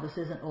 Steps journal. This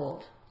isn't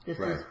old. This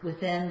is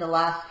within the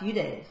last few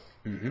days.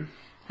 Mm-hmm.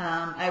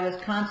 I was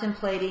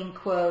contemplating,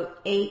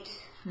 quote,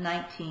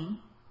 8:19.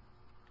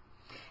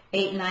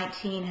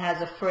 8:19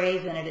 has a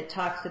phrase in it. It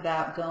talks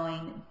about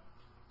going,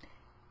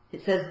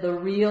 it says the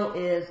real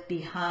is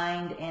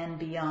behind and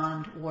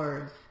beyond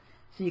words.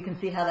 So you can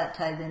see how that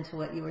ties into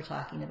what you were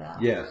talking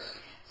about. Yes.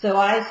 So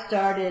I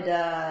started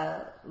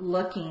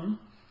looking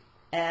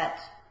at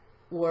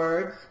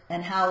words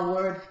and how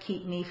words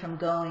keep me from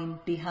going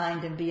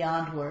behind and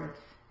beyond words.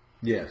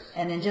 Yes.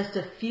 And in just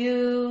a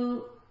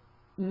few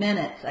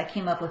minutes, I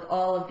came up with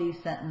all of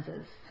these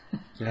sentences.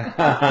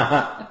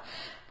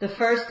 The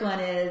first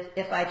one is,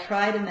 if I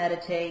try to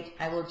meditate,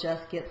 I will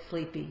just get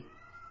sleepy.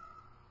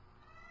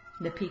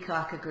 The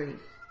peacock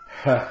agrees.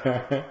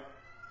 I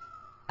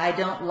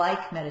don't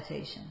like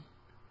meditation.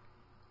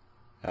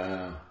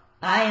 I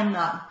am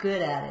not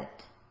good at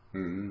it.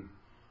 Mm-hmm.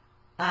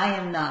 I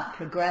am not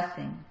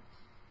progressing.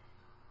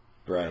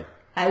 Right.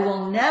 I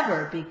will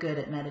never be good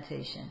at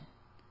meditation.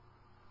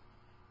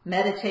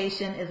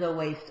 Meditation is a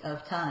waste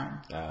of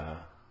time.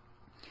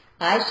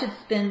 I should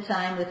spend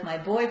time with my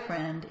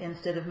boyfriend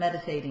instead of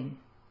meditating.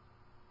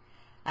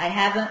 I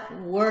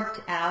haven't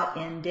worked out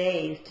in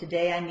days.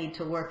 Today I need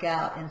to work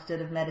out instead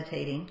of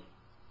meditating.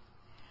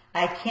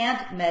 I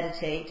can't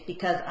meditate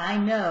because I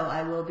know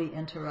I will be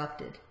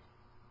interrupted.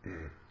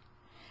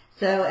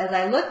 So as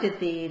I looked at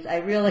these, I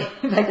really,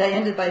 in fact, I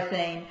ended by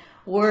saying,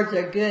 words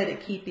are good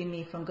at keeping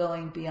me from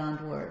going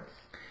beyond words.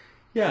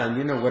 Yeah, and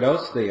you know what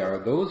else they are?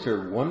 Those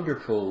are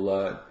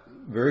wonderful,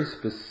 very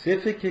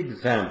specific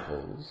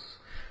examples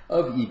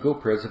of ego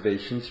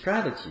preservation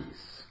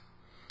strategies.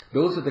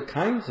 Those are the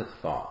kinds of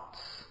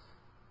thoughts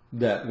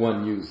that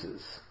one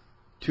uses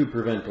to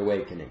prevent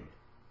awakening.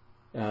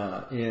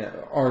 Are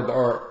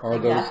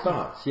those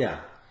thoughts? Yeah,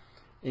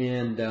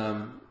 and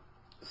I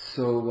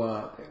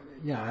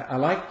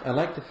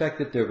like the fact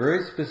that they're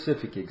very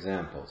specific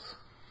examples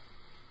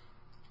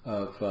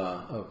of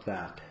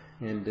that,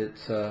 and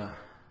it's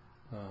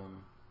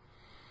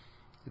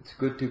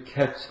good to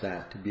catch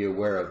that, to be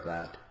aware of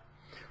that.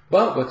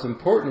 But what's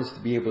important is to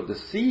be able to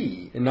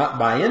see and not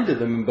buy into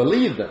them and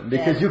believe them,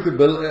 because you could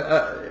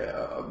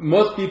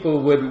most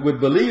people would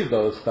believe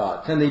those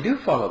thoughts, and they do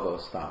follow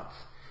those thoughts.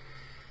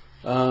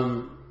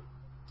 I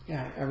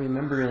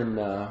remember in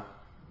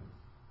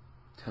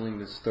telling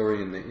this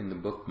story in the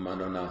book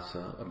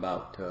Manonasa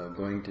about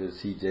going to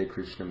see J.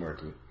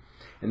 Krishnamurti,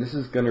 and this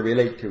is going to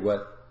relate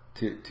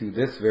to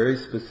this very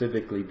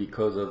specifically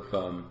because of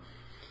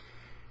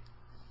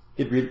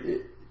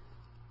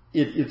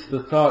it's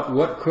the thought,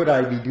 what could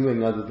I be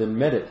doing other than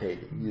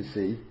meditating, you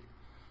see?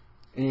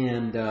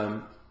 And,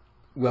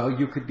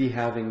 you could be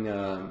having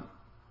a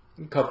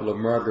couple of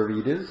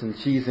margaritas and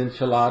cheese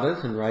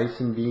enchiladas and rice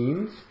and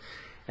beans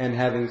and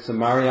having some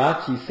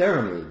mariachi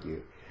serenade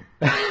you.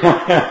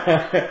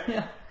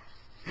 Yeah.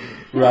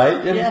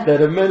 Right? Yeah.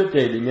 Instead of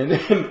meditating. And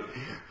then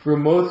for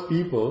most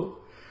people,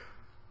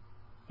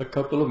 a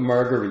couple of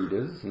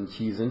margaritas and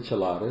cheese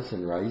enchiladas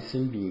and rice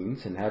and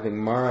beans and having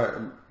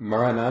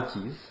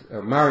mariachis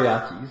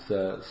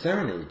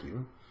serenade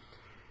you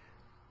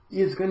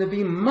is going to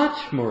be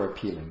much more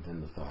appealing than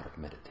the thought of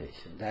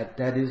meditation. That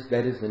is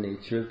the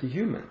nature of the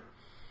human.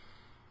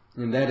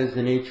 And that is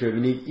the nature of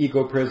an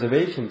ego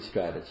preservation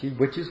strategy,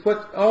 which is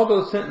what all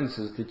those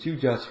sentences that you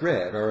just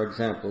read are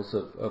examples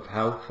of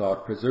how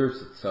thought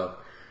preserves itself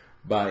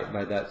by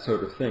that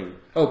sort of thing.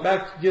 Oh,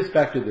 back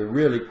to the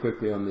really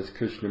quickly on this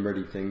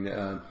Krishnamurti thing.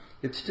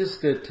 It's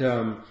just that,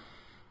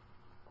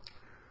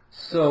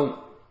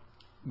 so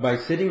by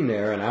sitting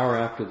there an hour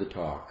after the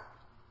talk,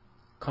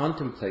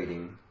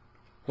 contemplating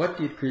what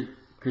did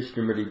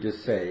Krishnamurti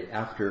just say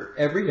after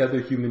every other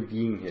human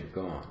being had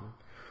gone,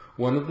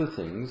 one of the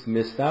things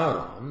missed out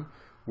on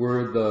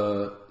were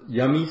the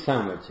yummy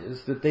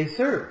sandwiches that they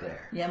served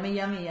there. Yummy,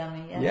 yummy,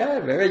 yummy.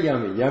 Yeah, very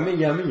yummy. Yummy,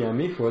 yummy,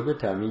 yummy for the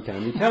tummy,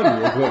 tummy,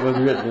 tummy is what was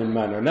written in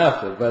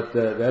Manonasa, but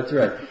that's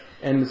right.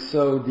 And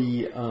so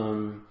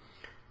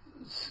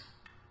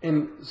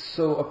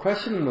a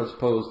question was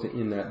posed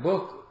in that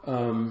book,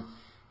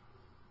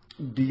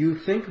 do you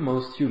think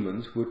most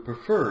humans would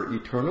prefer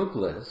eternal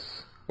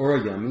bliss or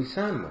a yummy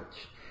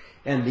sandwich?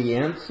 And the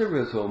answer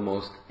is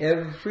almost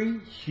every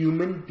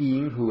human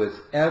being who has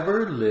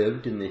ever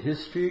lived in the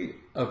history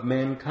of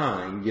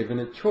mankind, given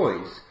a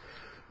choice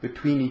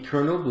between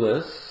eternal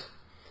bliss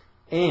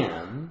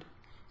and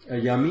a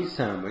yummy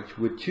sandwich,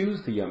 would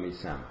choose the yummy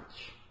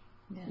sandwich.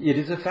 Yeah. It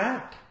is a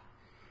fact.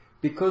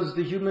 Because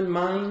the human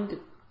mind,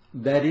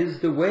 that is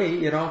the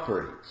way it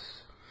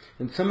operates.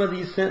 And some of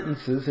these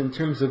sentences, in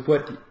terms of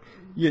what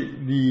you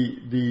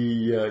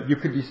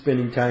could be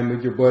spending time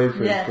with your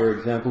boyfriend, yes, for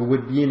example,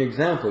 would be an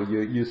example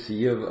you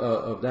see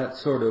of that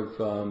sort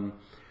of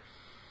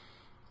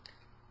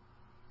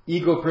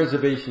ego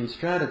preservation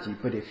strategy.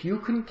 But if you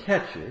can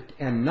catch it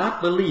and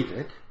not believe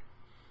it,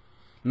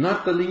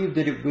 not believe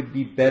that it would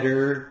be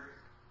better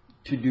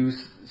to do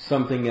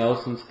something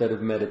else instead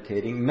of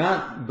meditating,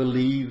 not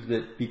believe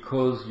that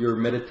because your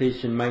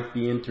meditation might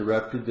be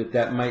interrupted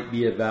that might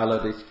be a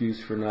valid excuse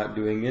for not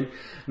doing it,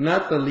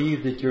 not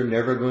believe that you're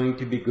never going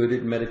to be good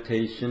at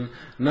meditation,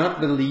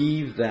 not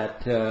believe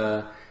that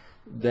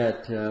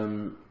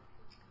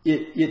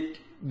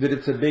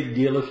it's a big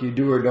deal if you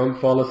do or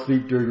don't fall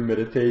asleep during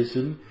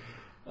meditation.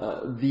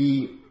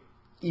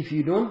 If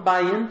you don't buy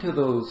into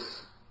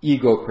those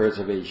ego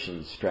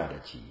preservation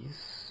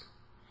strategies,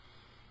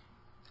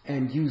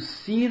 and you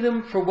see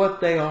them for what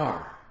they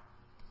are,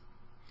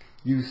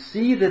 you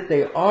see that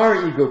they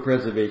are ego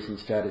preservation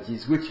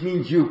strategies, which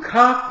means you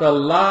caught the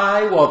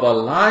lie while the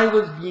lie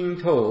was being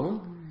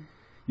told.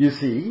 You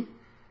see,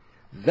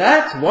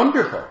 that's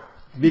wonderful,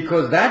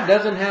 because that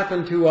doesn't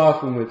happen too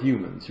often with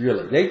humans,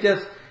 really.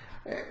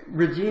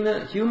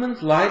 Regina,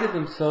 humans lie to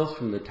themselves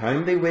from the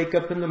time they wake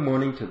up in the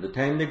morning to the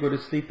time they go to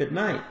sleep at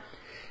night.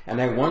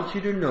 And I want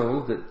you to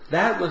know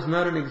that was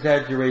not an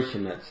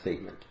exaggeration, that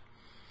statement.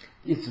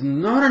 It's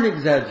not an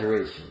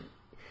exaggeration.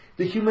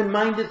 The human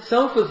mind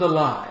itself is a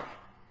lie.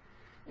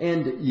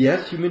 And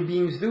yes, human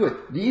beings do it.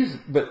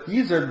 But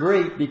these are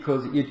great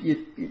because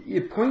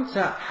it points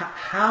out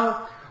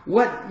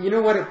you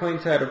know what it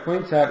points out? It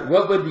points out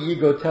what would the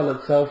ego tell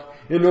itself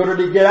in order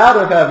to get out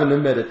of having to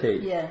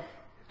meditate. Yes.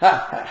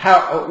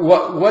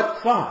 What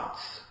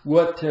thoughts,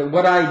 what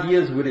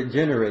ideas would it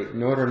generate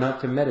in order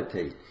not to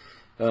meditate?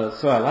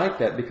 So I like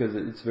that because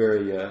it's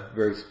very,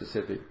 very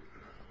specific.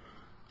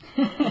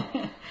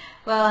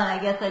 Well, and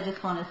I guess I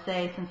just want to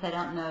say, since I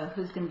don't know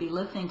who's going to be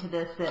listening to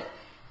this, that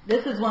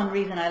this is one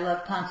reason I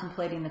love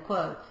contemplating the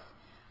quotes.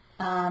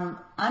 I'm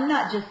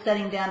not just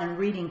sitting down and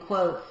reading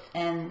quotes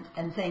and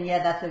saying,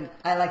 yeah,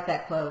 I like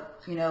that quote,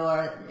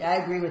 or I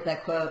agree with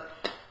that quote.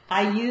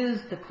 I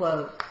use the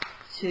quotes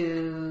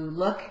to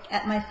look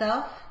at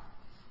myself.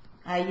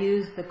 I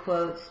use the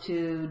quotes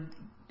to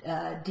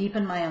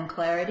deepen my own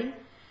clarity.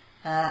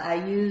 I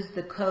use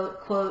the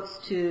quotes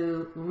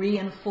to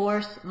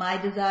reinforce my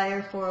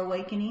desire for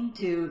awakening,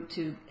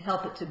 to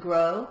help it to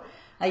grow.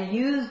 I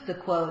use the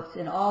quotes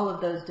in all of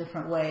those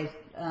different ways.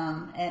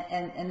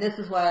 And this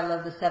is why I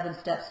love the 7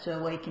 Steps to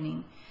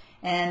Awakening.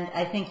 And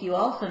I think you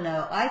also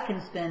know I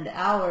can spend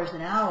hours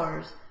and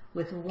hours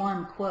with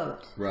one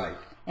quote. Right.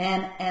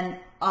 And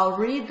I'll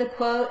read the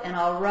quote and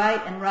I'll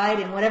write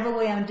in whatever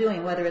way I'm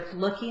doing, whether it's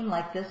looking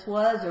like this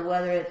was or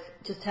whether it's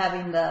just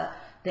having the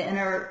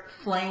inner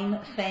flame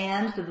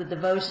fanned so the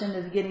devotion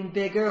is getting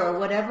bigger or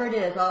whatever it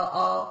is.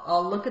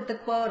 I'll look at the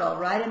quote, I'll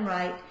write and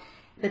write.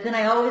 But then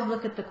I always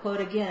look at the quote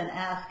again and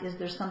ask, is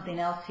there something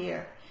else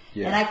here?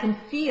 Yeah. And I can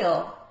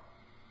feel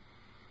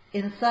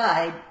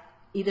inside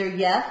either,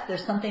 yes,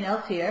 there's something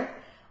else here,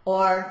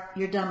 or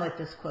you're done with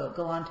this quote,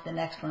 go on to the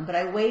next one. But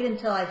I wait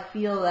until I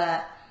feel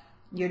that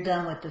you're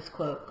done with this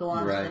quote, go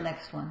on to the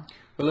next one.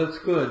 Well, it's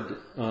good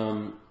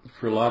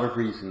for a lot of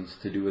reasons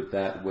to do it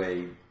that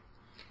way,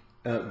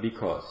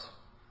 because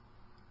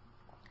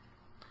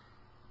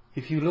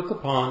if you look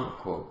upon a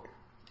quote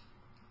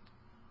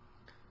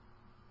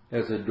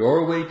as a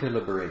doorway to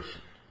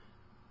liberation,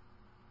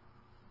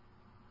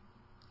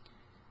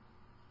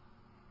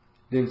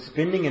 then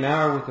spending an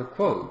hour with a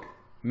quote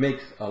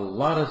makes a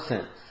lot of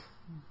sense.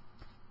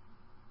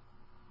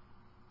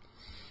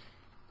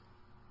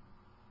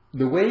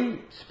 The way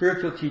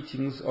spiritual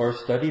teachings are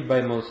studied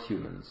by most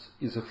humans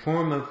is a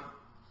form of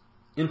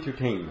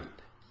entertainment.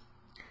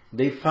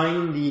 They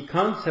find the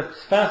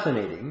concepts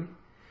fascinating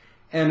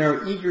and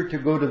are eager to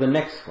go to the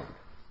next one.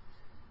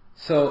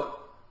 So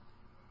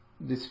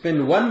they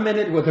spend 1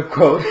 minute with a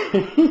quote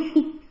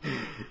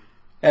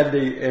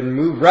and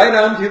move right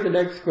on to the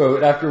next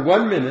quote after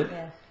 1 minute.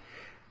 Yes.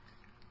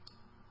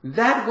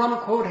 That one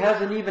quote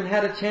hasn't even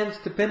had a chance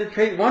to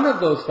penetrate one of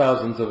those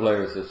thousands of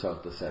layers of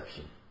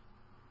self-deception.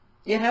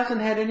 It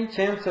hasn't had any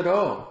chance at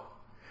all.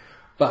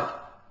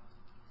 But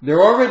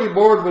they're already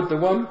bored with the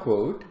one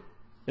quote,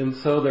 and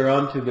so they're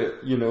on to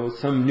the,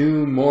 some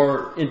new,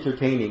 more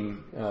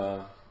entertaining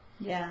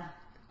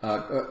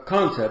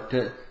concept.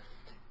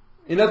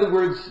 In other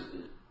words,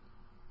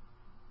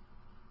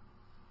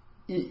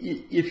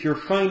 if you're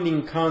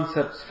finding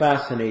concepts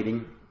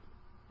fascinating,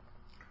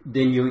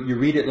 then you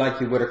read it like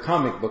you would a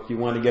comic book. You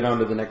want to get on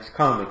to the next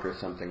comic or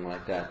something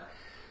like that.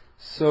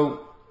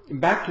 So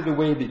back to the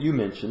way that you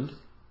mentioned,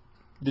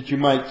 that you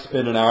might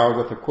spend an hour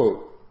with a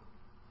quote.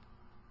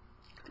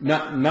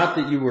 Not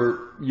that you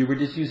were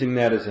just using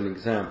that as an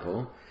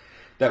example.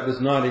 That was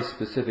not a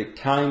specific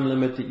time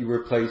limit that you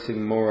were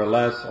placing more or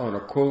less on a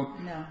quote.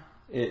 No.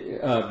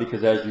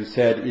 Because as you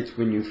said, it's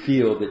when you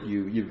feel that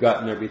you've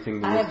gotten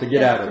everything there is to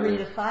get out of it. I have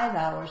 3 to 5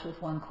 hours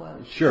with one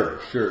quote. Sure.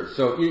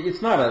 So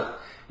it's not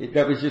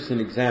that was just an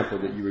example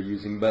that you were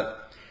using,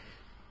 but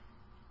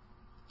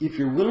if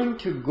you're willing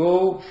to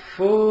go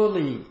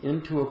fully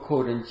into a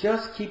quote and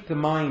just keep the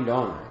mind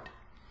on it,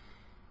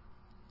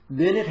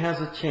 then it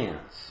has a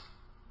chance.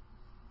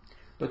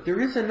 But there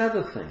is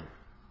another thing.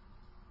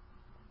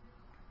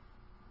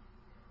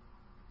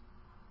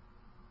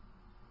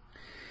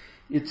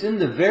 It's in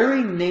the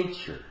very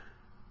nature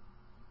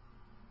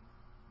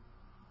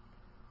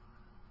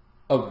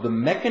of the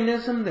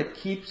mechanism that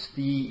keeps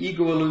the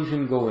ego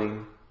illusion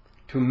going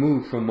to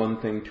move from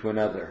one thing to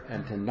another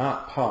and to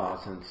not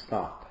pause and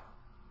stop.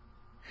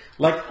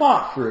 Like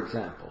thought, for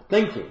example,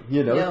 thinking,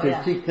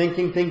 to keep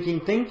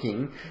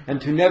thinking,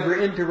 and to never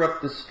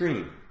interrupt the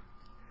stream.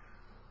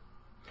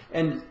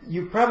 And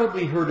you've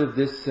probably heard of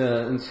this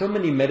in so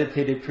many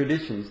meditative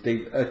traditions.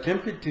 They've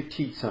attempted to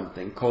teach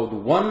something called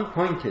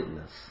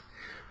one-pointedness,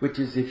 which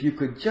is if you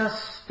could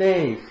just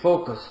stay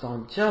focused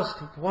on just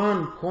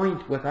one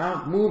point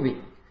without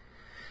moving,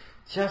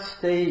 just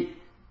stay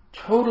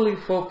totally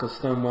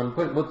focused on one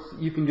point. Well,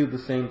 you can do the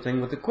same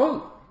thing with a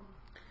quote.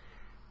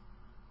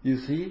 You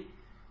see,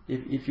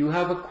 if you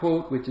have a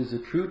quote which is a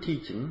true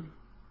teaching,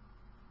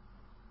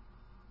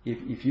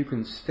 if you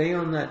can stay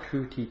on that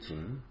true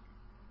teaching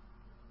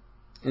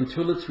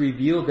until it's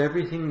revealed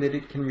everything that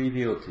it can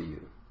reveal to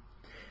you,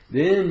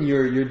 then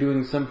you're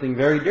doing something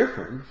very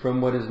different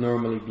from what is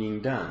normally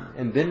being done,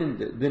 and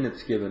then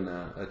it's given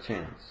a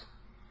chance.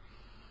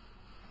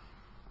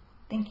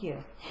 Thank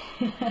you.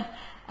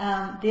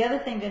 The other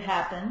thing that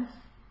happens,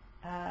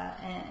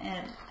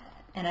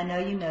 and I know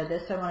you know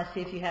this, so I want to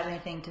see if you have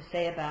anything to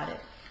say about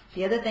it.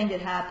 The other thing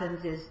that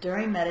happens is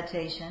during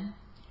meditation,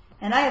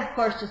 and I, of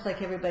course, just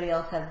like everybody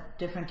else, have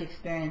different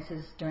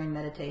experiences during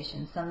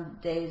meditation. Some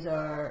days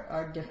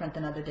are different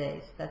than other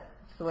days. That's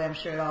the way I'm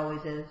sure it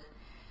always is.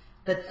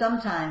 But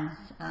sometimes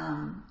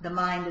the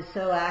mind is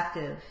so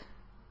active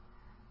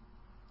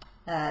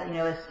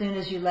As soon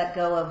as you let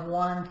go of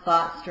one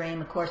thought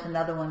stream, of course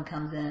another one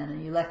comes in,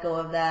 and you let go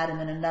of that, and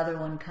then another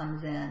one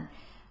comes in.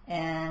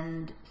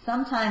 And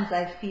sometimes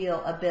I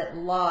feel a bit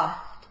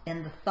lost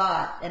in the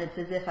thoughts, and it's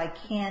as if I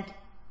can't,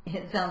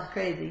 it sounds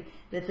crazy,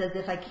 but it's as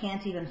if I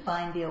can't even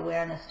find the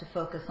awareness to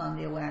focus on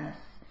the awareness.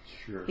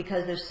 Sure.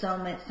 Because there's so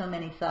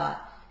many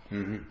thoughts.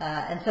 Mm-hmm.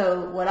 And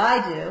so what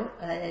I do,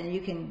 and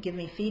you can give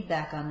me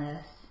feedback on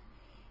this,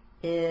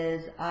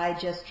 is I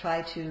just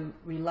try to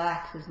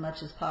relax as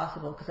much as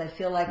possible, because I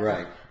feel like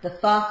the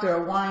thoughts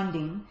are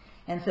winding,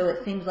 and so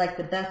it seems like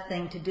the best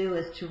thing to do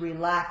is to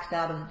relax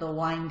out of the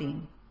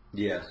winding.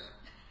 Yes.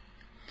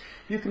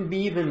 You can be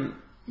even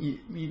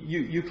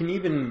you can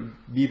even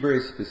be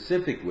very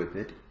specific with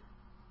it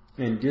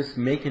and just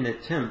make an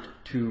attempt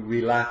to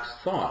relax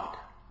thought.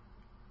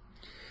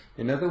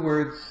 In other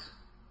words,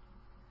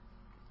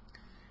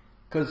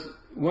 because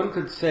one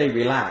could say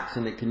relax,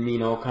 and it can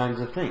mean all kinds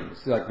of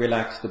things, like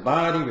relax the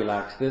body,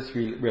 relax this,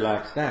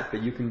 relax that,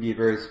 but you can be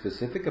very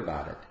specific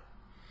about it.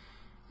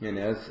 And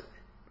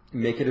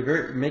make it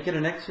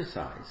an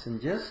exercise,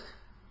 and just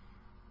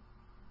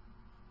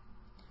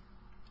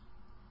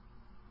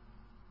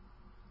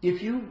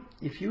if you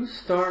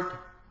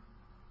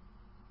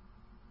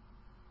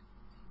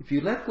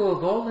let go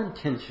of all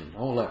intention,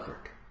 all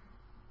effort,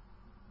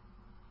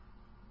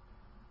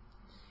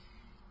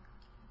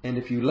 and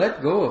if you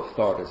let go of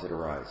thought as it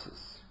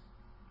arises,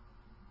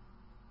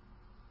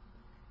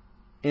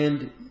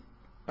 and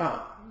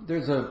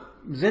there's a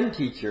Zen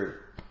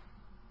teacher,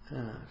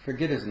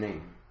 forget his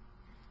name,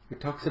 who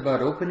talks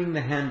about opening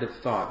the hand of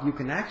thought. You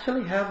can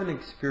actually have an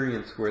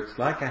experience where it's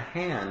like a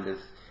hand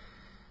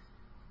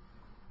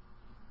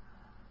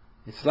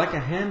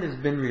has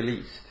been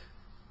released,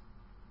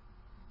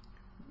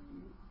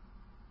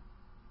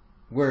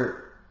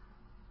 where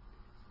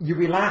you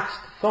relaxed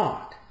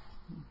thought,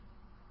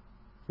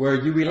 where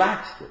you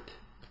relaxed it.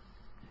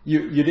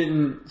 You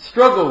didn't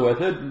struggle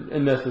with it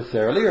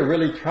necessarily, or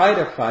really try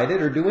to fight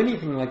it, or do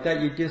anything like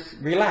that. You just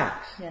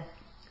relax. Yes.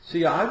 So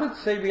yeah, I would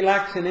say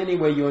relax in any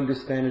way you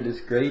understand it is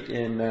great.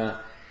 And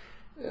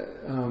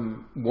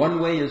one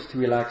way is to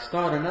relax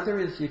thought. Another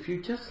is if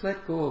you just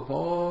let go of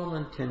all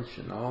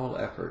intention, all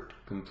effort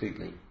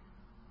completely.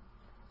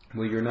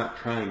 Well, you're not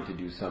trying to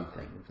do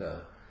something.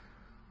 There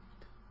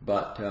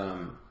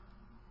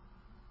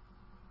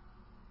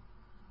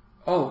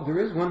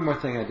is one more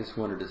thing I just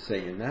wanted to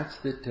say, and that's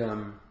that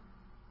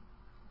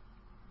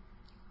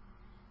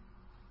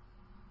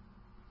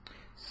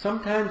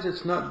sometimes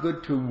it's not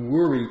good to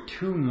worry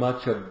too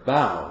much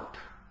about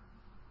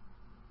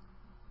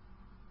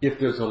if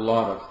there's a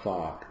lot of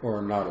thought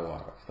or not a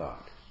lot of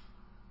thought.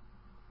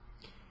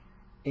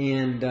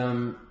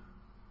 And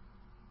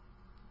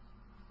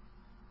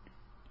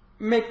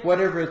make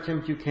whatever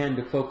attempt you can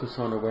to focus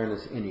on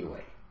awareness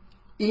anyway.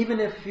 Even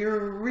if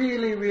you're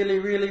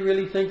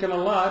really thinking a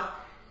lot,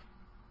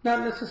 not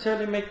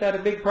necessarily make that a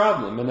big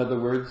problem. In other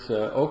words,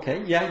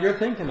 okay, yeah, you're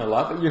thinking a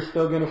lot, but you're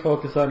still going to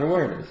focus on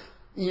awareness.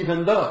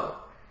 Even though,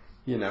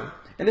 and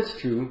it's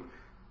true,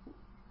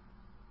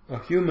 a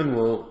human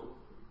will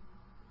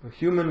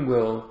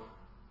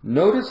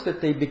notice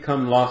that they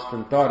become lost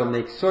in thought, and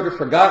they sort of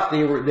forgot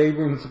they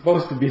weren't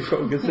supposed to be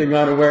focusing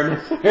on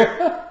awareness.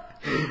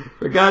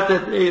 Forgot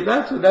that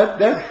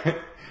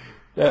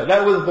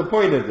that was the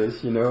point of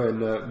this,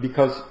 and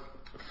because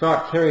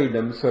thought carried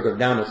them sort of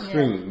down a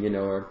stream,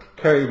 or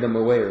carried them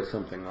away or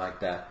something like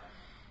that.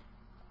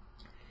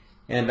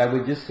 And I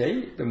would just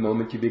say, the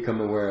moment you become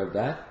aware of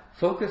that,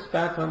 focus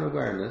back on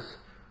awareness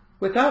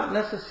without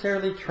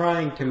necessarily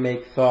trying to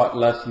make thought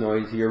less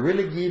noisy or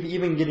really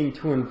even getting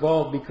too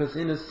involved, because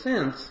in a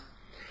sense,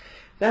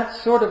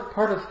 that's sort of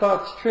part of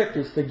thought's trick,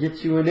 is to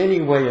get you in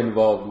any way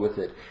involved with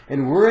it.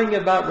 And worrying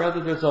about whether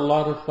there's a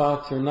lot of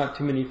thoughts or not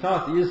too many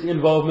thoughts is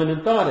involvement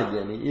in thought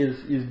again.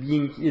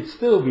 It's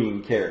still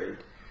being carried.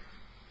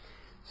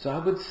 So I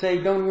would say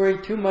don't worry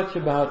too much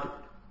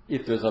about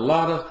if there's a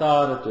lot of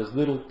thought, if there's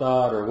little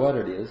thought, or what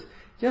it is.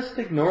 Just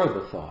ignore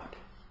the thought.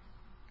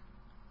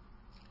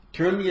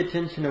 Turn the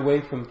attention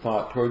away from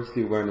thought towards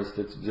the awareness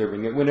that's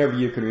observing it whenever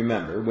you can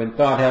remember, when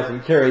thought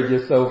hasn't carried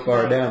you so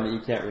far down that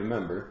you can't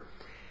remember.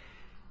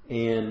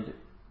 And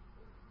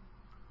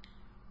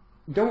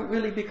don't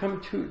really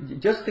become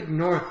just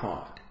ignore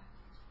thought.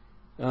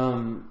 I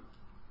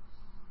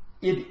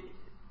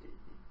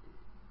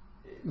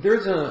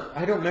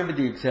don't remember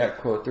the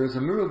exact quote, there's a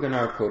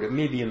Muruganar quote, it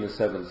may be in the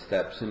 7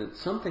 Steps, and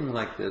it's something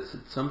like this.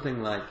 It's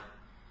something like,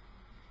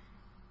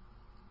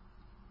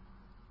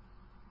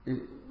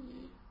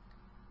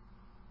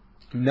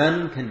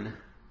 none can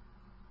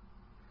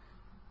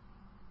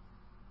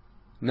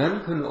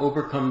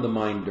overcome the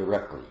mind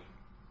directly.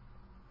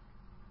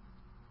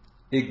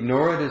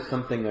 Ignore it as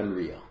something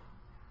unreal.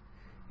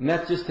 And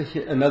that's just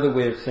another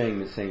way of saying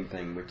the same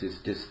thing, which is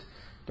just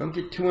don't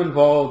get too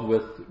involved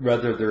with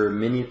whether there are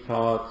many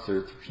thoughts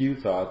or few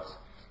thoughts.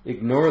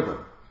 Ignore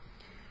them.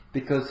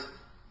 Because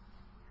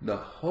the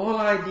whole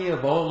idea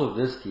of all of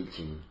this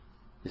teaching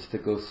is to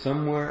go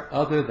somewhere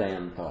other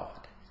than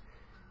thought.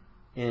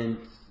 And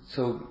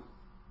so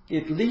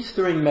at least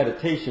during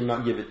meditation,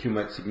 not give it too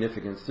much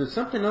significance. There's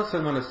something else I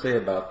want to say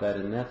about that,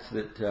 and that's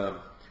that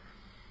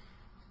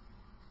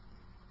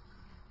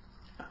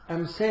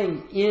I'm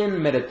saying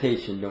in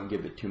meditation don't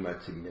give it too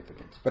much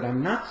significance, but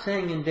I'm not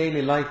saying in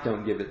daily life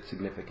don't give it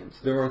significance.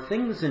 There are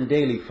things in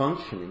daily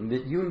functioning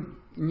that you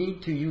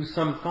need to use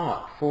some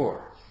thought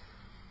for.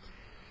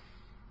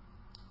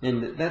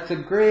 And that's a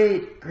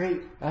great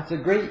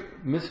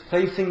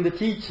misplacing the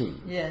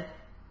teaching. Yes.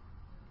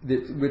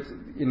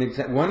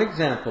 One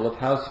example of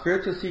how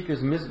spiritual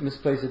seekers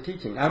misplace the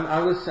teaching.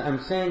 I'm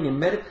saying in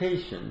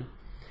meditation,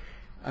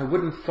 I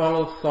wouldn't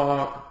follow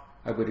thought,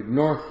 I would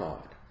ignore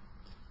thought.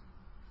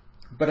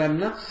 But I'm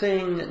not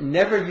saying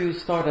never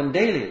use thought in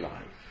daily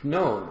life.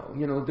 No.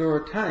 There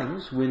are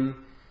times when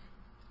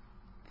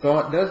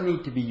thought does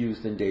need to be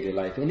used in daily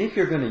life. And if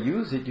you're going to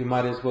use it, you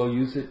might as well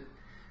use it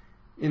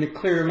in a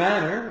clear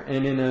manner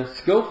and in a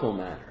skillful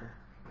manner.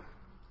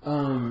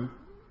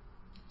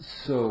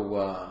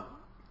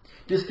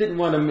 Just didn't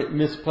want to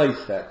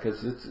misplace that,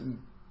 because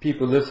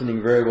people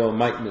listening very well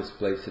might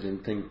misplace it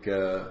and think,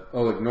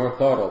 ignore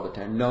thought all the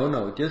time.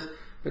 No,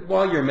 but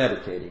while you're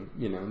meditating,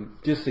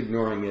 just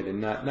ignoring it and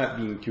not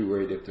being too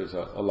worried if there's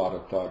a lot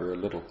of thought or a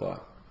little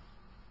thought.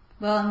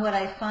 Well, and what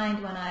I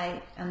find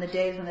on the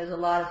days when there's a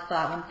lot of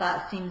thought, when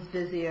thought seems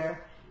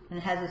busier and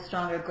it has a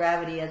stronger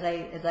gravity, as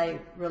I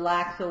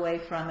relax away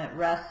from it,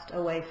 rest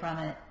away from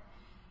it,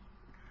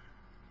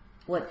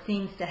 what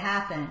seems to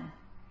happen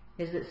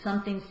is that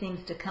something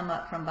seems to come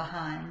up from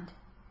behind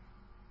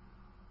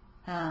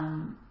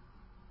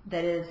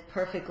that is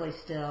perfectly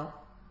still.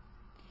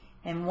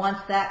 And once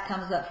that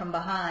comes up from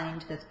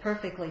behind that's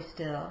perfectly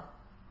still,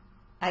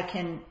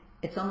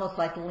 it's almost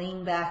like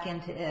lean back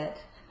into it.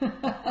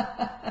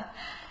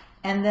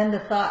 And then the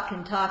thought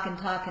can talk and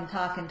talk and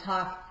talk and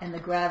talk, and the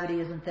gravity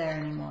isn't there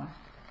anymore.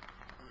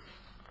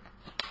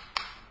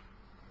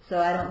 So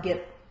I don't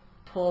get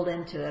pulled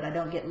into it. I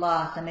don't get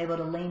lost. I'm able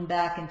to lean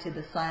back into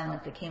the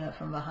silence that came up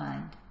from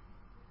behind.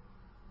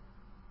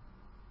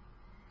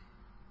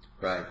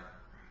 Right.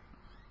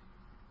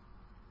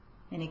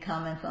 Any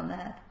comments on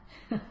that?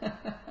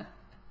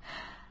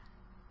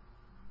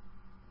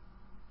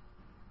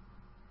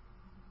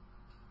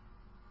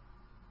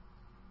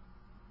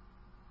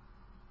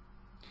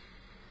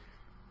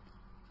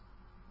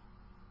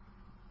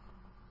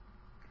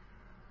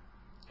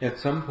 At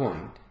some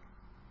point,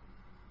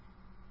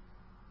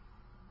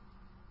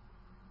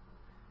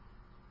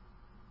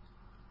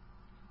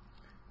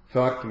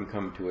 thought can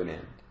come to an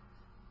end.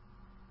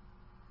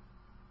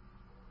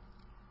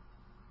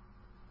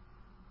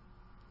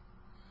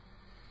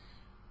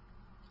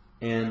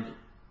 And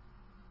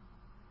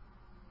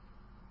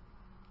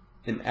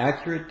an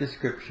accurate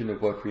description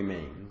of what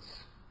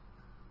remains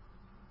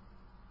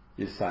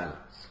is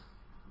silence.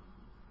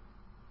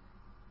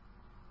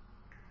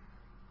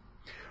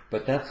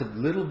 But that's a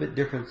little bit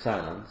different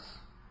silence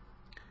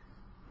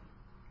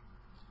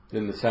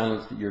than the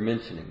silence that you're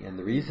mentioning. And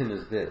the reason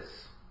is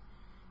this,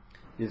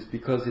 is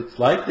because it's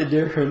like the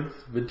difference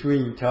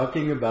between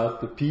talking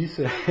about the peace,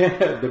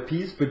 the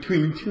peace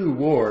between two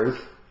wars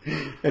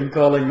and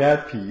calling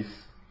that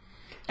peace,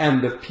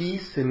 and the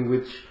peace in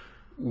which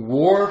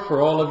war for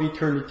all of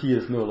eternity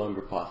is no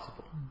longer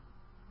possible.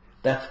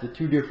 That's the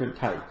two different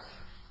types.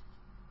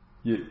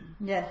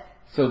 Yes.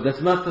 So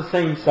that's not the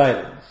same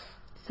silence.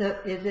 So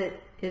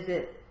is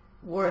it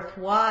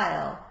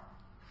worthwhile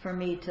for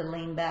me to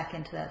lean back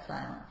into that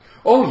silence?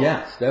 Oh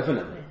yes,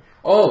 definitely. Yes.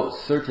 Oh,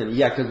 certainly,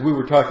 yeah, because we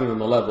were talking on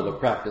the level of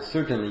practice.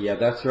 Certainly, yeah,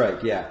 that's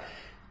right, yeah.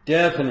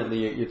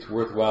 Definitely it's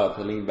worthwhile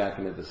to lean back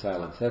into the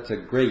silence. That's a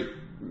great,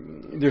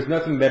 there's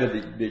nothing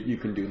better that you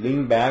can do.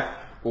 Lean back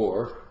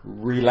or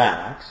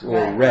relax or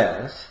right.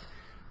 Rest.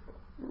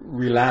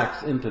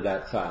 Relax into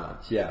that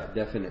silence, yeah,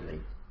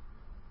 definitely.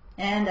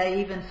 And I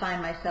even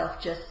find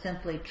myself just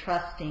simply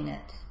trusting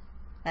it.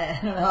 I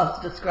don't know how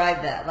to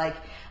describe that. Like,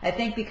 I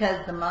think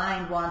because the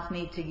mind wants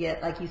me to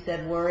get, like you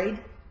said, worried.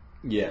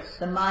 Yes.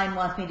 The mind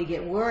wants me to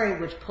get worried,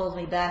 which pulls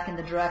me back in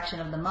the direction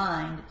of the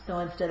mind. So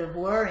instead of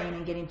worrying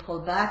and getting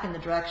pulled back in the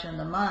direction of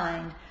the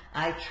mind,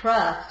 I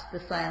trust the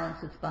silence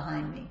that's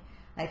behind me.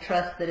 I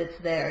trust that it's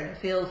there. It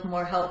feels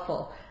more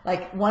helpful.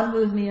 Like one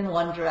moves me in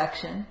one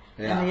direction,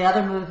 yeah. And the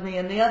other moves me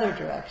in the other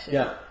direction.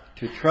 Yeah.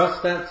 To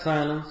trust that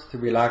silence, to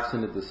relax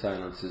into the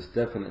silence is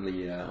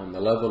definitely, on the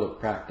level of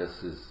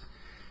practice,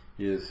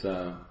 is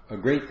a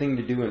great thing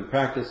to do, and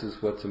practice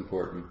is what's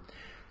important.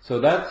 So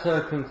that's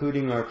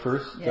concluding our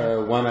first 1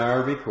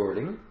 hour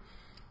recording,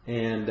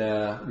 and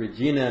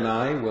Regina and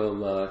I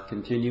will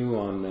continue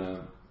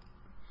on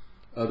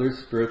other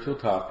spiritual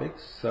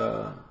topics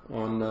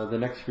on the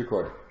next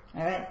recording.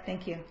 All right,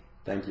 thank you.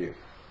 Thank you.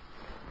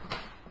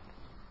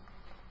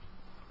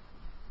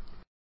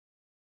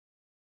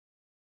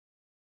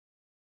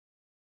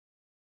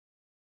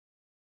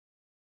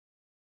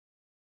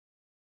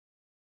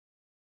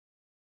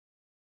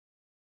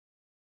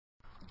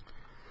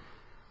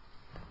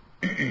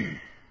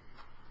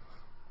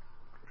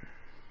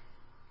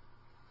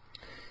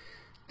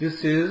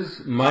 This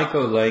is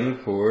Michael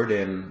Langford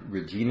and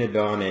Regina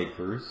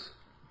Akers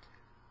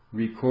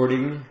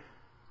Recording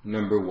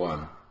number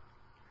 1.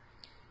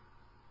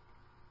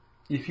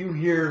 If you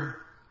hear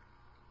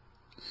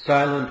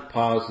silent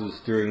pauses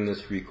during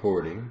this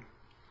recording,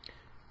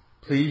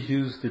 please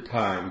use the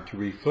time to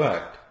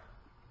reflect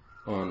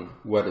on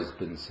what has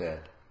been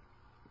said.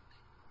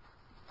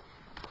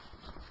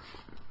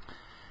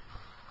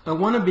 I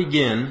want to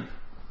begin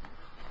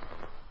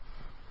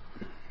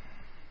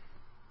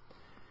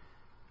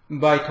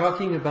by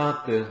talking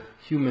about the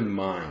human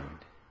mind.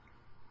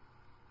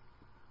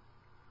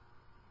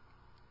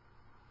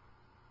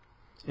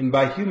 And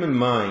by human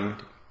mind,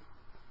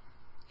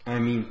 I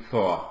mean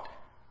thought.